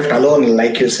you're left alone,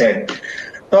 like you said.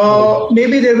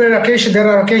 Maybe there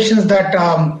are occasions that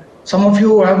some of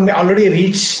you have already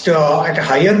reached at a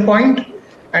higher point,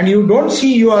 and you don't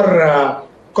see your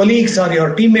colleagues or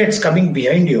your teammates coming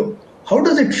behind you. How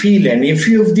does it feel? And if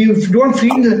you don't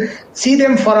see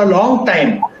them for a long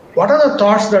time, what are the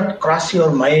thoughts that cross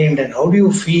your mind, and how do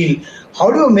you feel?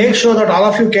 How do you make sure that all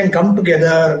of you can come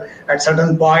together at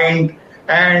certain point?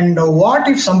 And what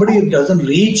if somebody doesn't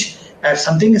reach, as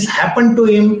something has happened to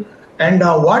him? And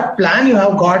what plan you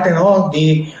have got?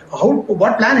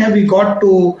 What plan have you got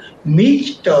to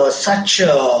meet such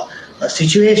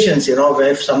situations?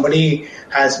 Where if somebody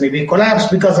has maybe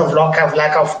collapsed because of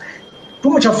lack of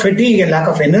too much of fatigue and lack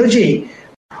of energy.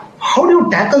 How do you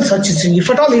tackle such things, if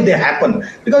at all if they happen?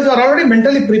 Because you are already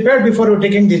mentally prepared before you're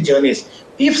taking these journeys.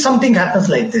 If something happens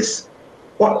like this,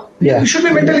 you should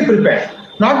be mentally prepared.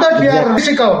 Not that we are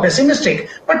pessimistic,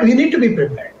 but we need to be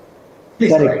prepared.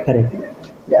 Please, correct.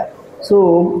 Yeah.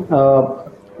 So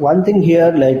one thing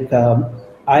here,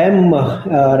 I am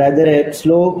rather a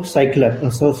slow cycler,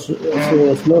 so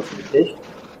slow cyclist.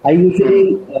 I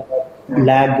usually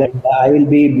lag and I will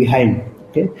be behind.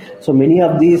 Okay, so many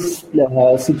of these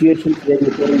situations where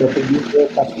you can go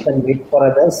first and wait for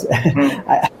others,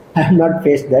 I have not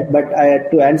faced that. But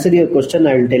to answer your question,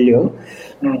 I will tell you.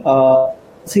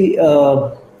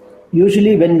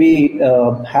 Usually when we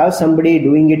have somebody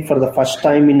doing it for the first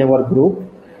time in our group,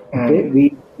 okay,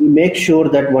 we make sure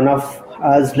that one of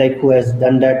us, who has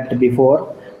done that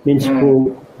before, means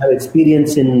who have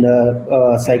experience in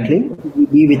cycling, we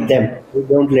be with them. We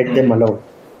don't let them alone.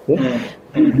 Okay?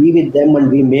 We be with them and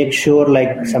we make sure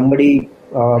somebody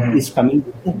is coming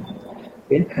with them.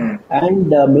 Okay? And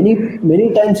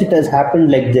many times it has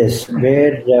happened like this,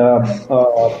 where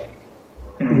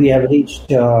we have reached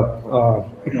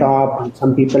top and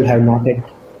some people have not yet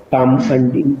come,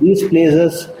 and in these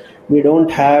places we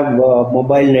don't have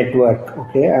mobile network,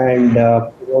 okay, and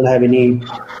we don't have any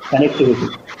connectivity.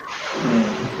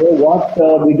 So what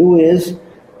we do is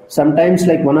sometimes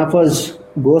one of us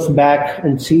goes back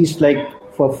and sees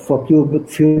for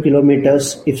few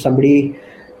kilometers if somebody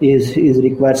is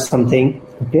requires something,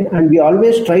 okay, and we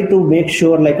always try to make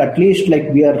sure at least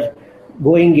we are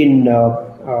going in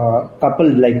couple,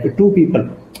 two people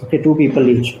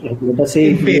each. Let us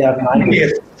say if we are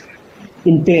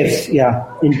in pairs,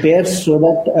 so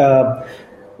that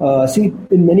see,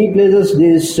 in many places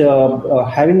this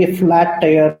having a flat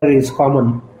tire is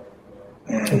common,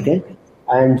 okay,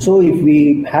 and so if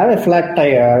we have a flat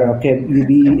tire, okay,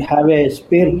 we have a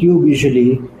spare tube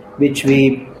usually which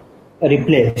we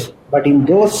replace, but in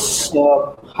those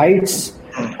heights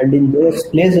and in those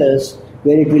places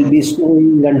where it will be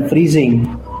snowing and freezing,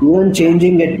 even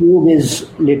changing a tube is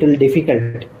little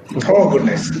difficult. Okay? Oh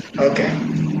goodness! Okay.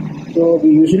 So we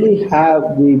usually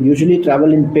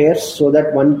travel in pairs so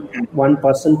that one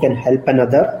person can help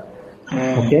another.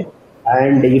 Okay,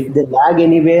 and if they lag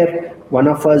anywhere, one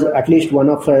of us, at least one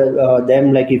of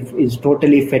them, if is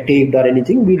totally fatigued or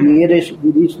anything, we reach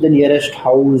the nearest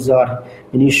house or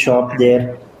any shop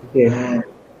there. Okay,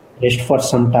 rest for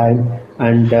some time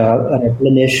and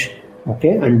replenish.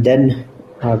 Okay, and then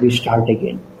we start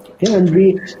again. Okay, and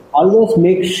we always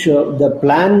make sure the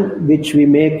plan which we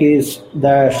make is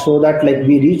so that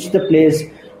we reach the place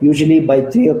usually by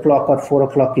 3 o'clock or 4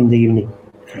 o'clock in the evening.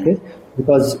 Okay,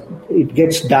 because it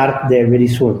gets dark there very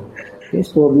soon. Okay,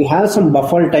 so we have some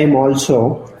buffer time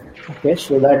also. Okay,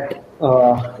 so that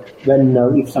when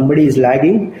if somebody is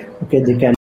lagging, okay, they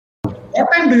can. What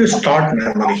time do you start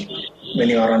normally when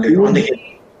you are on the hill?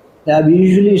 Yeah, we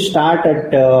usually start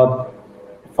at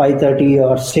 5:30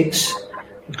 or 6.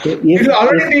 Okay. It will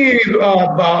already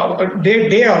be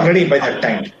day already by that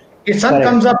time. The sun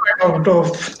comes up at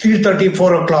 3:30,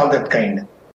 4 o'clock, that kind.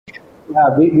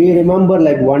 Yeah, we remember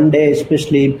one day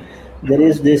especially, there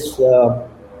is this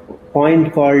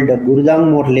point called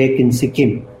Gurudangmor Lake in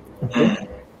Sikkim. Okay.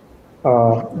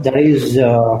 That is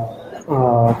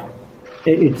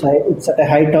it's at a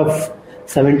height of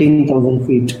 17,000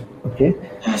 feet. Okay,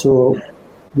 so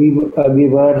we were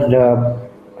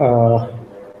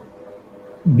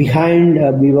behind.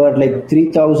 We were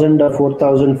 3,000 or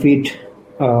 4,000 feet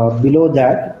below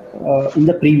that in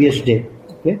the previous day.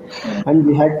 Okay, and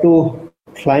we had to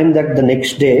climb that the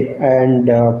next day, and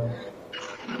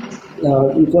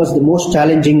it was the most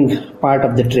challenging part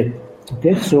of the trip.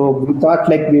 Okay, so we thought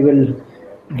we will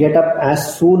get up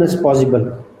as soon as possible.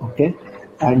 Okay,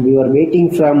 and we were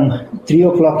waiting from 3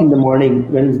 o'clock in the morning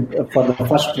for the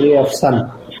first ray of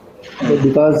sun.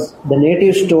 Because the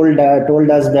natives told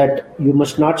us that you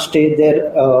must not stay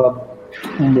there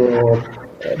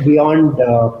beyond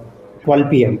 12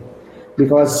 p.m.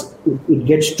 because it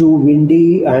gets too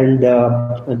windy and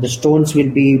the stones will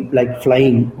be like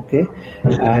flying, okay,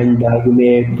 and you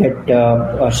may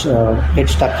get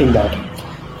stuck in that.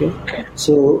 Okay,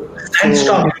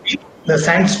 Sandstorm. The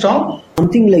sandstorm.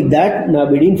 Something like that. Now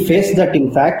we didn't face that.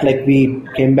 In fact, like we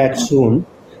came back soon.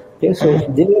 Okay, so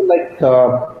they were like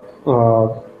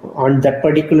on that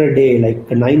particular day, like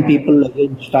 9 people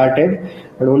again started,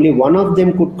 and only one of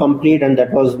them could complete, and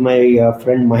that was my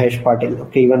friend Mahesh Patil.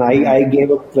 Okay, even I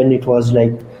gave up when it was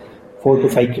like 4 to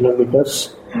 5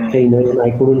 kilometers. Okay, and I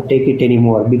couldn't take it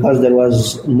anymore because there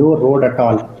was no road at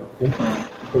all. Okay?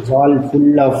 It was all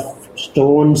full of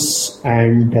stones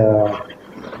and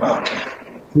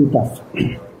too tough.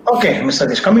 Okay, Mr.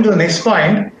 Satish, coming to the next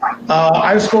point,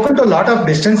 I've spoken to a lot of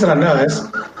distance runners.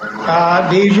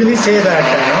 They usually say that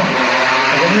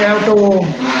when we have to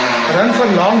run for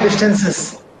long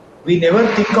distances, we never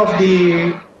think of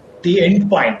the end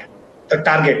point, the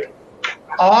target,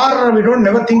 or we don't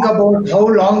never think about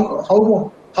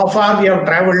how far we have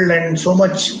traveled and so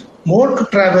much more to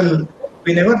travel.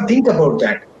 We never think about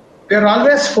that. We are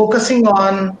always focusing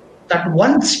on that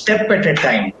one step at a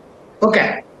time.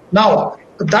 Okay, now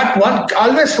that one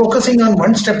always focusing on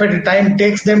one step at a time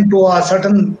takes them to a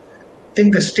certain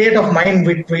thing, the state of mind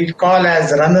which we call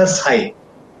as runner's high,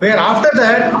 where after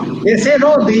that they say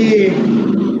no,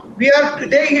 we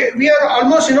are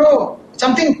almost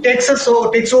something takes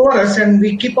over us and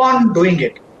we keep on doing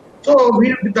it. So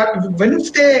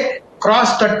once they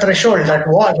cross that threshold, that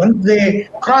wall, once they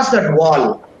cross that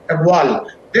wall,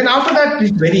 then after that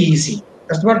it's very easy.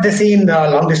 That's what they say in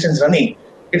long distance running.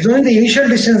 It's only the initial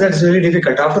distance that's very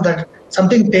difficult. After that,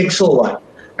 something takes over.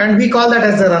 And we call that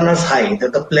as the runner's high,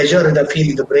 the pleasure, the feel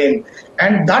in the brain.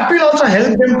 And that will also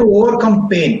help them to overcome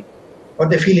pain, what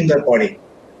they feel in their body.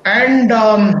 And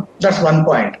that's one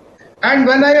point. And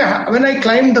when I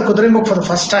climbed the Kudremukh for the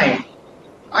first time,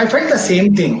 I felt the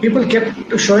same thing. People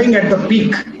kept showing at the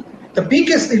peak. The peak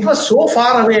it was so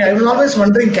far away. I was always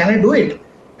wondering, can I do it?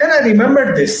 Then I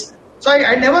remembered this. So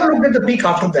I never looked at the peak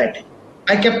after that.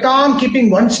 I kept on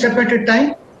keeping one step at a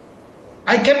time.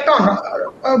 I kept on.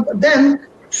 Then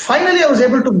finally I was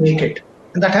able to make it.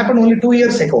 And that happened only 2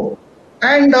 years ago.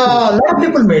 And a lot of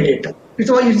people made it. It's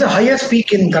the highest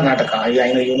peak in Karnataka.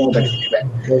 I know you know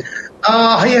that.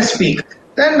 Highest peak.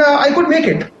 Then I could make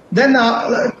it. Then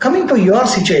coming to your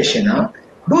situation,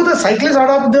 do the cyclists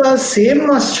adopt the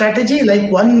same strategy,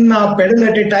 like one pedal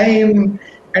at a time?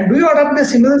 And do you adopt a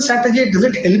similar strategy? Does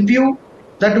it help you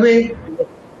that way?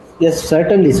 Yes,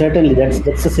 certainly. That's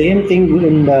the same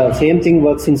thing. Same thing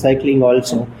works in cycling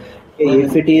also. Okay,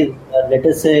 if it is, let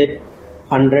us say,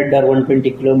 100 or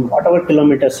 120 whatever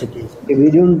kilometers it is. Okay, we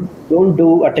don't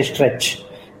do at a stretch.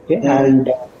 Okay,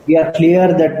 and we are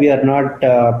clear that we are not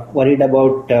worried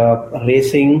about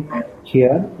racing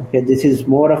here. Okay, this is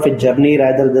more of a journey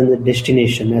rather than the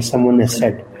destination, as someone has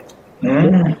said.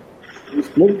 Okay? We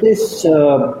split this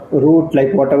route,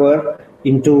 like whatever,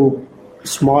 into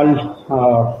small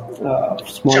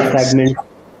fragments,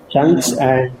 chunks,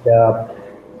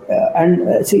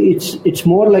 and see, it's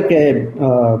more like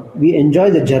we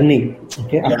enjoy the journey.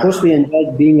 Okay, of course we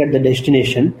enjoy being at the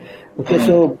destination. Okay,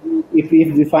 so if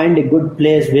we find a good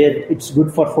place where it's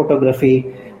good for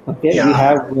photography, okay, we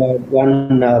have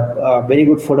one very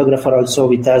good photographer also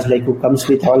with us, like who comes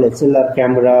with all SLR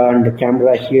camera and the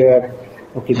camera here.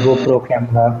 Okay, GoPro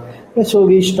camera. Okay, so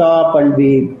we stop and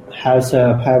we have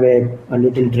a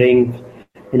little drink,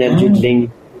 energy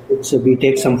drink. So we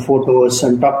take some photos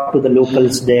and talk to the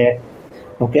locals there.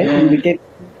 Okay, and we take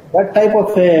that type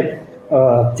of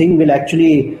a thing will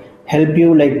actually help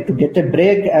you like to get a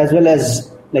break as well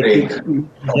as like keep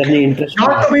journey interesting.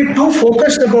 Not to be too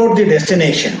focused about the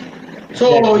destination.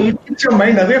 So you keep your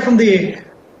mind away from the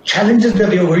challenges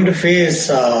that you're going to face.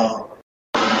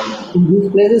 In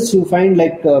these places, you find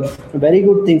like very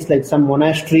good things, like some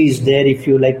monasteries there. If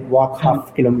you like walk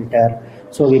half kilometer,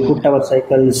 so we put our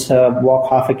cycles, walk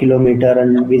half a kilometer,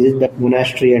 and visit that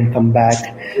monastery and come back.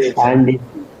 And if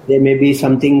there may be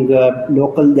something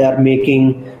local they are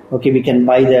making. Okay, we can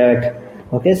buy that.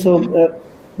 Okay, so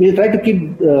we'll try to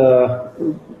keep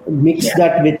mix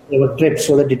that with our trip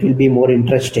so that it will be more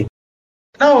interesting.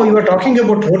 Now, you were talking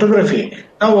about photography.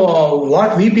 Now,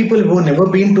 what we people who have never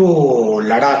been to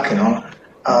Ladakh,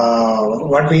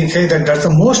 what we say that's the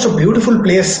most beautiful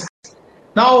place.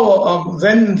 Now,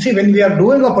 when we are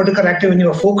doing a particular activity, when you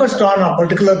are focused on a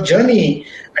particular journey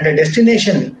and a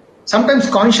destination, sometimes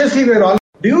consciously we are all.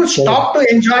 Do you stop to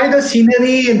enjoy the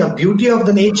scenery and the beauty of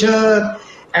the nature?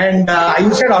 And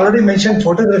you said already mentioned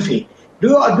photography. Do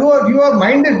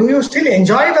you still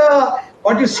enjoy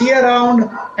what you see around,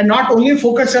 and not only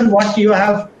focus on what you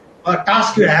have, a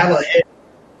task you have ahead.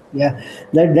 Yeah,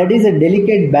 that is a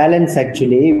delicate balance.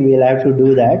 Actually, we'll have to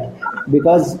do that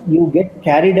because you get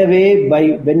carried away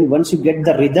by when once you get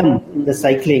the rhythm in the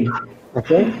cycling.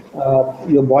 Okay,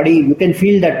 your body, you can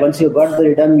feel that once you got the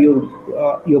rhythm,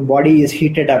 your body is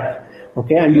heated up.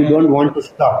 Okay, and you don't want to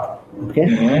stop. Okay,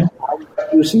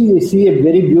 you see a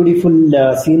very beautiful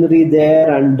scenery there,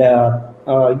 and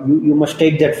you must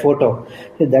take that photo.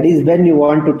 So that is when you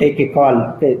want to take a call.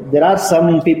 Okay, there are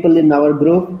some people in our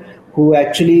group who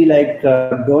actually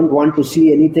don't want to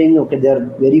see anything. Okay, they are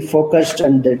very focused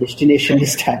and the destination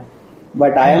is that.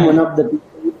 But I am one of the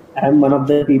people. I am one of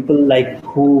the people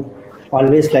who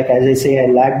always, as I say, I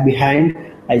lag behind.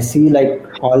 I see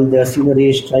all the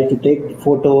sceneries, try to take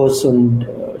photos and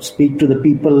speak to the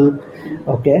people.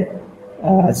 Okay,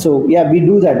 so yeah, we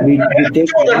do that. We take.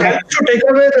 So that helps to take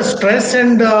away the stress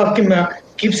and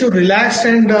keeps you relaxed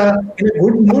and in a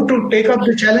good mood to take up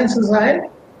the challenges ahead.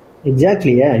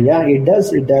 Exactly. Yeah. It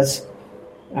does.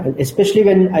 And especially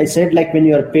when I said when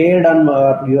you are paired on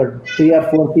your 3 or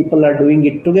 4 people are doing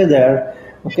it together.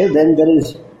 Okay, then there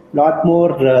is lot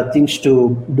more things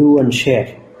to do and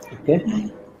share. Okay,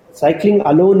 cycling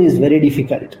alone is very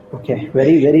difficult. Okay,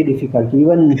 very very difficult.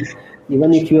 Even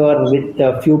if you are with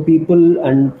a few people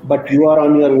but you are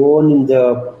on your own in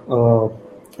the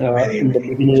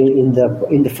beginning,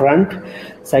 in the front,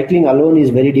 cycling alone is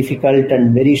very difficult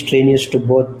and very strenuous to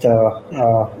both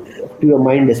to your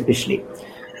mind especially.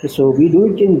 So we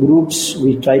do it in groups.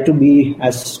 We try to be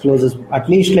as close as, at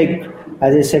least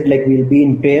as I said, we'll be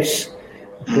in pairs.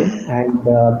 Okay, and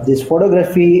this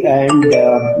photography and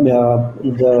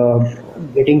the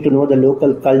getting to know the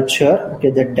local culture. Okay,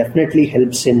 that definitely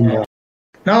helps in.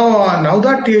 Now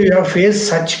that you have faced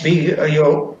such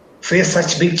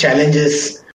big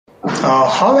challenges,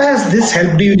 how has this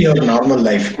helped you in your normal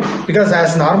life? Because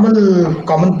as normal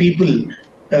common people,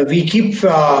 we keep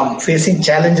facing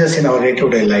challenges in our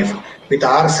day-to-day life with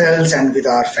ourselves and with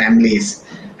our families.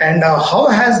 And how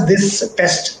has this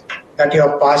test that you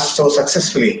have passed so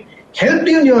successfully helped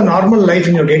you in your normal life,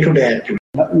 in your day-to-day activity?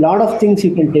 A lot of things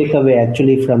you can take away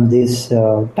actually from this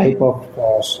type of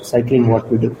cycling what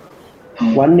we do.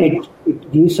 One, it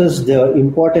gives us the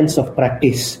importance of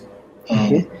practice.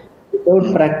 Okay,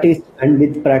 without practice and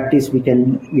with practice, we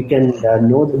can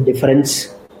know the difference.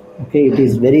 Okay, it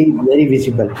is very very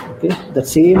visible. Okay, the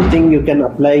same thing you can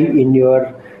apply in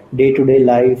your day-to-day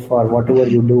life or whatever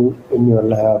you do in your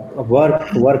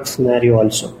work scenario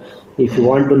also. If you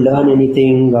want to learn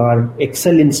anything or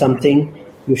excel in something,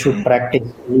 you should practice.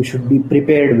 You should be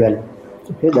prepared well.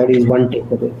 Okay, that is one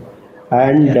takeaway.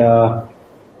 And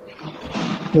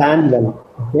plan well.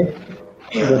 Okay,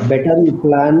 the better you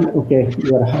plan, okay,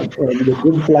 the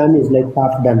good plan is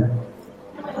half done.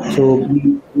 So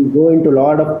we go into a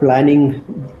lot of planning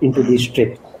into these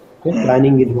trips. Okay?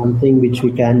 Planning is one thing which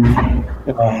we can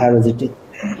have as it is.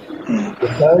 The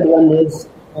third one is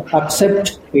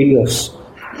accept failures.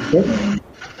 Okay?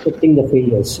 Accepting the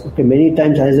failures. Okay, many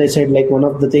times, as I said, one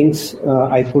of the things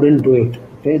I couldn't do it.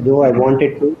 Okay, though I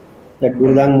wanted to. That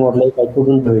Gurudang more I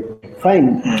couldn't do it.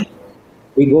 Fine.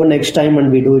 We go next time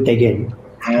and we do it again.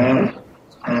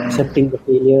 Accepting the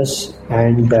failures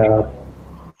and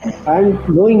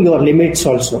knowing your limits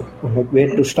also,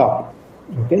 where to stop.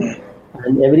 Okay,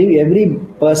 and every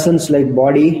person's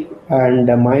body and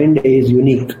mind is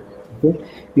unique. Okay,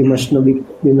 we must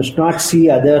not see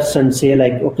others and say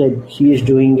okay, he is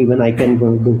doing, even I can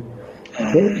go do.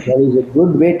 Okay, there is a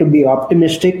good way to be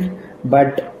optimistic,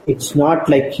 but it's not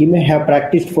he may have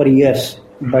practiced for years,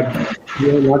 but you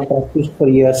have not practiced for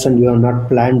years and you have not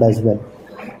planned as well.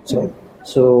 So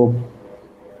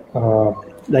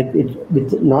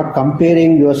with not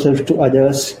comparing yourself to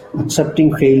others,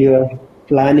 accepting failure,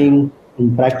 planning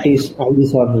and practice, all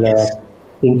these are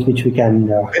things which we can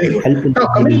help in. Now,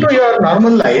 coming to your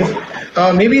normal life,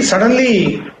 maybe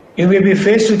suddenly you may be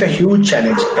faced with a huge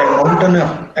challenge,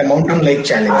 a mountain-like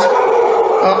challenge.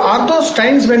 Are those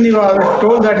times when you are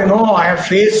told that, I have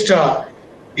faced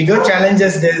bigger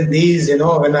challenges than these,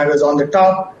 when I was on the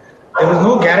top, there was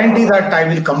no guarantee that I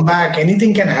will come back.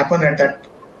 Anything can happen at that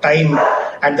time,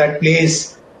 at that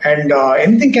place, and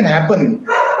anything can happen.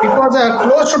 It was a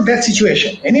close to death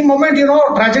situation. Any moment,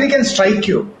 tragedy can strike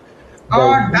you.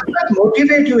 Does that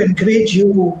motivate you, encourage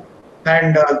you,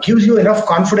 and gives you enough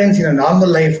confidence in a normal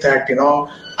life that,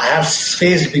 I have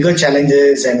faced bigger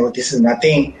challenges and this is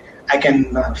nothing, I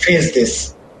can face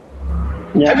this?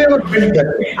 Yeah. Have you ever felt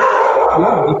that way?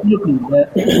 Yeah,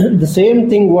 definitely. The same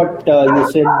thing what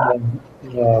you said,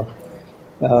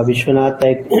 Vishwanath,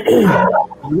 like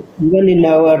even in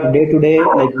our day to day,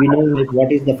 like we know like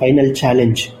what is the final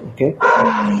challenge. Okay,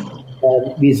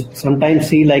 we sometimes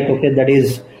see like okay that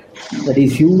is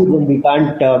huge and we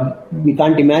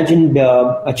can't imagine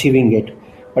achieving it.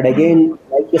 But again,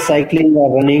 like the cycling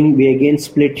or running, we again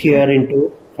split here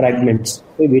into fragments.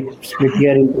 Okay, we split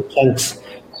here into chunks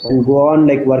and go on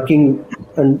like working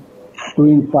and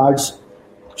doing parts,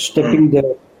 climbing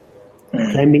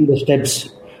the steps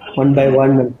one by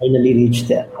one and finally reach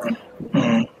there.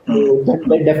 So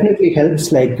that definitely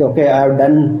helps. Like, okay, I've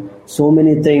done so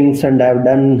many things and I've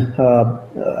done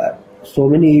so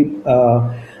many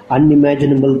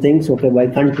unimaginable things. Okay, why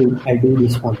can't I do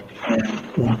this one?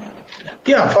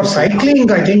 Yeah, for cycling,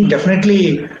 I think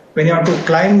definitely when you have to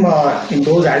climb in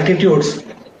those altitudes,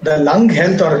 the lung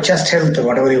health or chest health,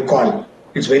 whatever you call,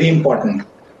 is very important.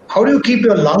 How do you keep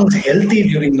your lungs healthy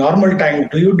during normal time?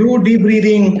 Do you do deep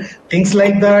breathing, things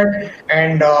like that?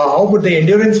 And how about the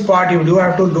endurance part? You do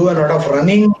have to do a lot of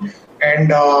running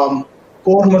and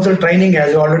core muscle training,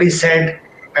 as you already said.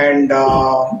 And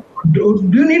do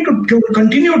you need to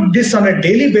continue this on a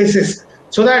daily basis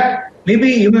so that maybe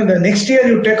even the next year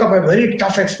you take up a very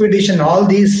tough expedition, all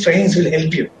these trainings will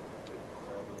help you?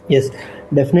 Yes,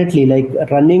 definitely. Like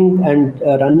running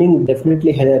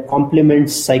definitely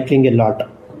complements cycling a lot.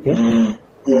 Okay,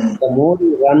 the more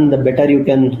you run, the better you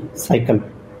can cycle.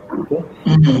 Okay,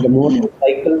 the more you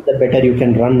cycle, the better you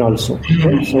can run also.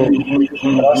 Okay? So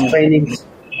cross trainings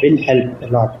will help a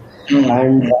lot.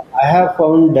 And I have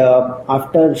found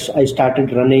after I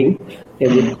started running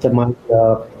with my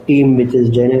team, which is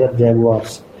Jainagar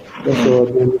Jaguars. So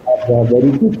we have a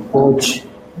very good coach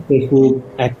who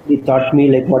actually taught me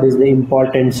like what is the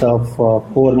importance of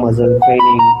core muscle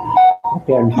training,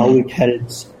 okay, and how it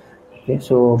helps. Okay,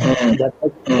 so that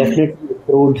definitely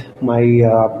improved my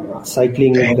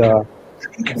cycling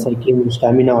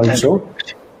stamina also.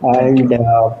 And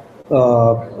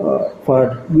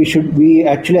we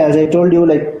actually, as I told you,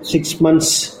 like 6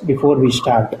 months before we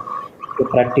start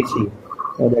practicing.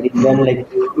 That is when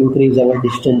like we increase our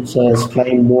distances,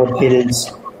 climb more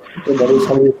hills. So that is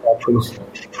how we practice.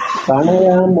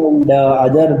 Pranayam and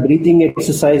other breathing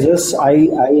exercises, I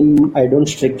don't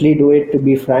strictly do it, to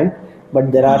be frank,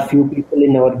 but there are few people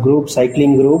in our group,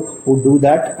 cycling group, who do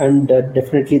that, and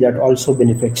definitely that also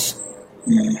benefits.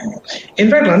 In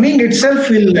fact, running itself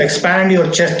will expand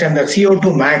your chest and the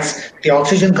CO2 max, the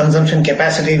oxygen consumption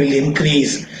capacity will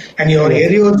increase, and your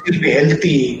areoles will be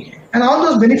healthy. And all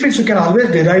those benefits you can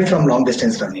always derive from long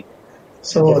distance running.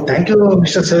 So thank you,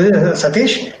 Mr.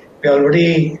 Satish. We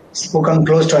already spoken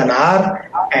close to an hour,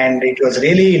 and it was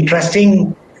really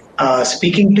interesting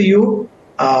speaking to you.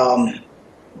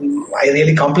 I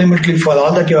really compliment you for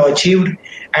all that you have achieved.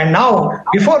 And now,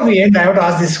 before we end, I have to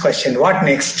ask this question: what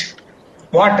next?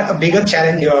 What a bigger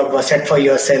challenge you have set for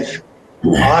yourself?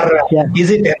 Or is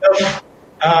it enough?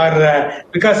 Or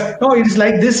because no, it's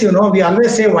like this. We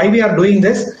always say why we are doing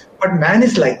this, but man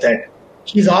is like that.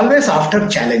 He's always after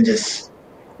challenges.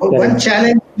 One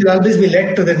challenge will always be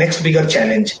led to the next bigger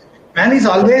challenge. Man is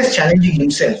always challenging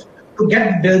himself to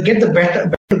get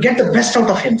the best out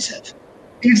of himself.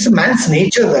 It's a man's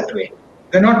nature that way.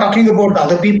 We're not talking about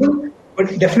other people,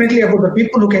 but definitely about the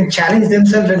people who can challenge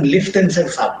themselves and lift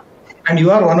themselves up. And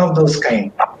you are one of those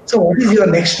kind. So what is your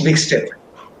next big step?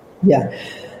 Yeah.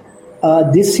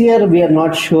 This year we are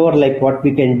not sure like what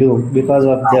we can do because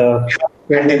of the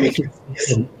pandemic.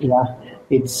 Yeah.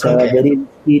 It's very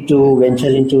easy to venture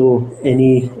into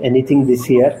anything this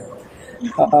year.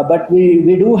 But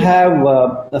we do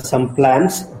have some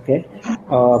plans, okay,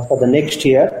 for the next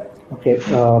year. Okay,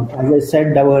 as I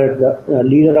said, our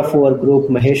leader of our group,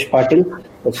 Mahesh Patil,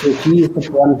 so he is the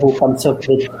one who comes up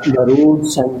with the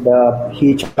rules and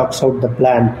he chalks out the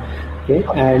plan. Okay,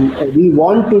 and we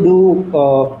want to do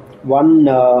one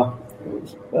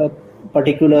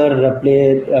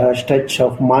particular stretch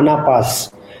of Mana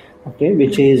Pass. Okay,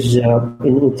 which is in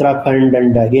Uttarakhand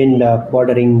and again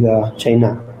bordering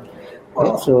China.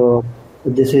 Okay, so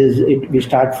this is it. We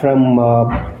start from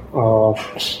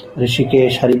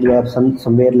Rishikesh, Haridwar,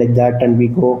 somewhere like that, and we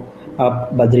go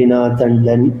up Badrinath, and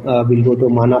then we'll go to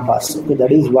Mana Pass. So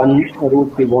that is one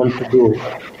route we want to do.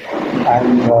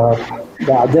 And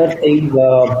the other thing,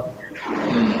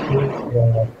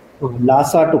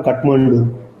 Lhasa to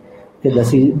Kathmandu. Okay,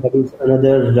 that is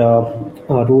another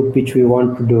route which we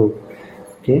want to do.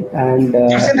 Okay, and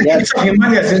it's in the base of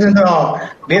Himalayas. It's in the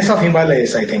base of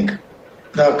Himalayas, I think.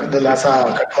 The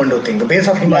Lhasa Kathmandu thing, the base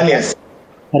of Himalayas.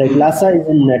 Correct. Lhasa is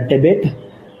in Tibet.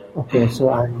 Okay, so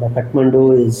and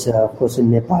Kathmandu is of course in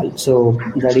Nepal. So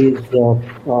that is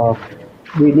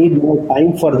we need more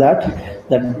time for that.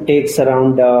 That takes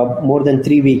around more than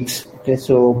 3 weeks. Okay,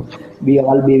 so we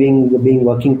all being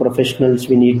working professionals,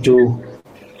 we need to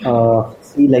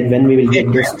see like when we will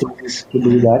get this to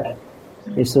do that.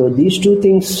 Okay, so these two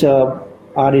things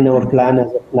are in our plan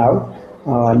as of now.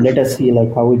 Let us see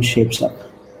like how it shapes up.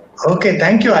 Okay,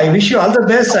 thank you. I wish you all the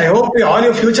best. I hope all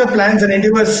your future plans and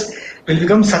endeavors will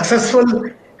become successful.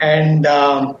 And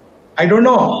I don't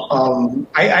know.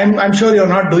 I'm sure you're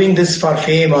not doing this for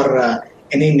fame or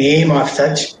any name or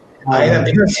such.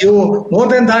 Because you, more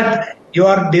than that, you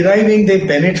are deriving the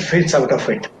benefits out of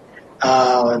it.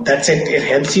 That's it. It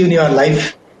helps you in your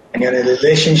life and your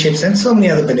relationships and so many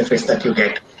other benefits that you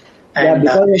get. And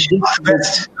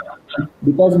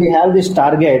because we have this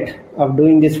target of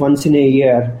doing this once in a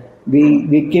year,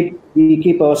 we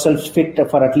keep ourselves fit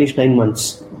for at least 9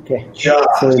 months. Okay. Yeah.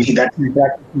 So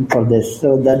for this,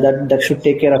 so that should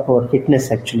take care of our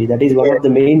fitness. Actually, that is one of the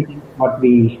main things what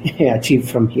we achieve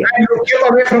from here. And you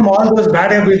keep away from all those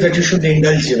bad habits that you should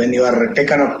indulge when you are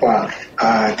taken up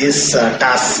these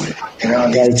tasks,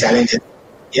 these challenges.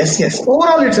 Yes.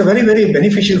 Overall, it's a very, very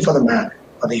beneficial for the man,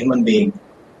 for the human being.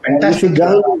 Fantastic. You should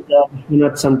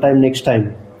join sometime next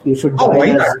time. You should join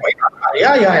why not?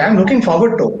 Yeah, I'm looking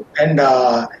forward to. And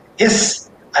yes,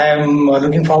 I'm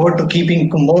looking forward to keeping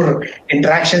more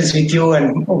interactions with you.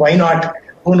 And why not?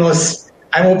 Who knows?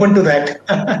 I'm open to that.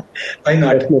 Why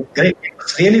not? Great. It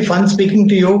was really fun speaking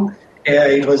to you.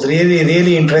 It was really,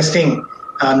 really interesting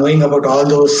knowing about all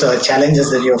those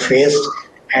challenges that you have faced.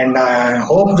 And I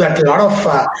hope that a lot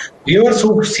of viewers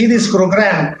who see this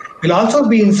program will also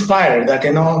be inspired that,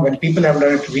 when people have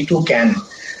done it, we too can.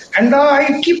 And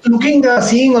I keep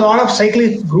seeing a lot of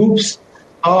cyclist groups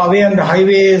away on the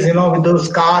highways, with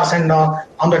those cars, and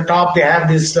on the top they have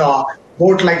this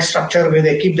boat-like structure where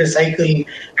they keep the cycle,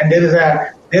 and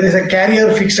there is a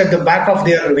carrier fixed at the back of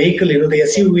their vehicle, the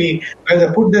SUV, where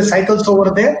they put the cycles over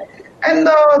there. And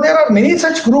there are many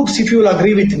such groups, if you will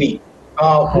agree with me,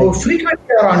 who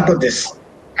frequently are onto this.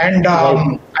 And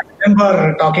I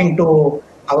remember talking to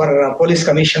our police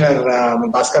commissioner,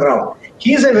 Bhaskar Rao.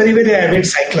 He is a very, very avid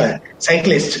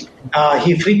cyclist.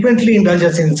 He frequently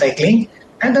indulges in cycling,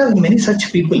 and there are many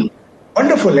such people.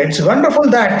 Wonderful. It's wonderful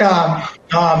that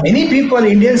many people,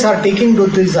 Indians, are taking to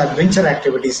these adventure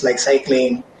activities like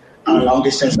cycling, long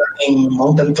distance running,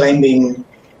 mountain climbing,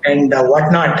 and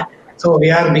whatnot. So we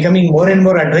are becoming more and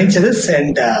more adventurous,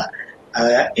 and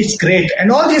it's great.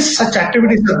 And all these such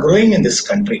activities are growing in this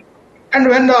country. And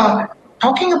when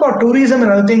talking about tourism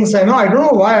and other things, I don't know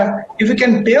why, if you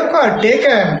can take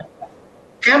a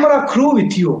camera crew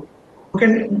with you who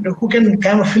can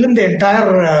film the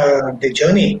entire the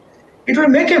journey, it will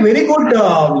make a very good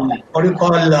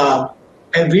a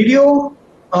video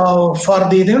for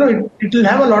the it will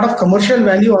have a lot of commercial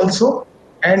value also,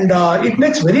 and it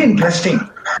makes very interesting.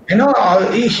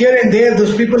 Here and there,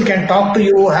 those people can talk to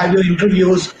you, have your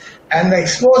interviews, and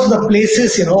expose the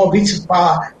places, which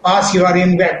pass you are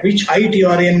in, at which height you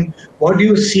are in, what do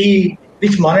you see,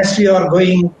 which monastery you are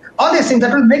going, all these things.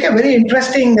 That will make a very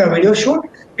interesting video shoot.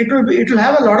 It will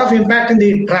have a lot of impact in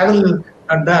the travel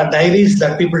diaries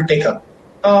that people take up.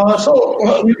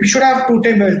 So we should have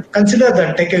to consider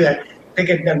that, take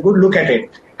a good look at it.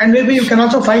 And maybe you can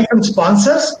also find some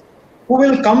sponsors who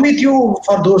will come with you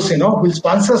for those, who will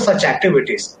sponsor such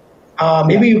activities.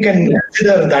 Maybe you can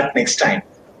consider that next time.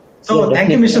 So thank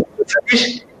you, Mr.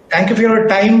 Satish. Thank you for your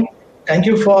time. Thank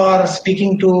you for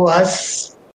speaking to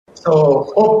us.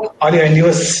 So hope all your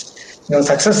endeavors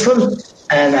successful,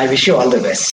 and I wish you all the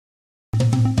best.